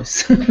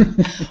choice.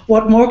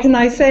 What more can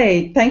I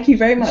say? Thank you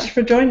very much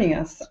for joining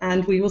us,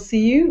 and we will see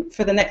you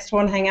for the next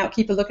Horn Hangout.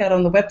 Keep a lookout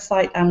on the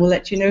website, and we'll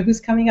let you know who's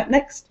coming up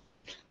next.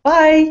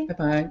 Bye.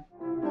 Bye-bye.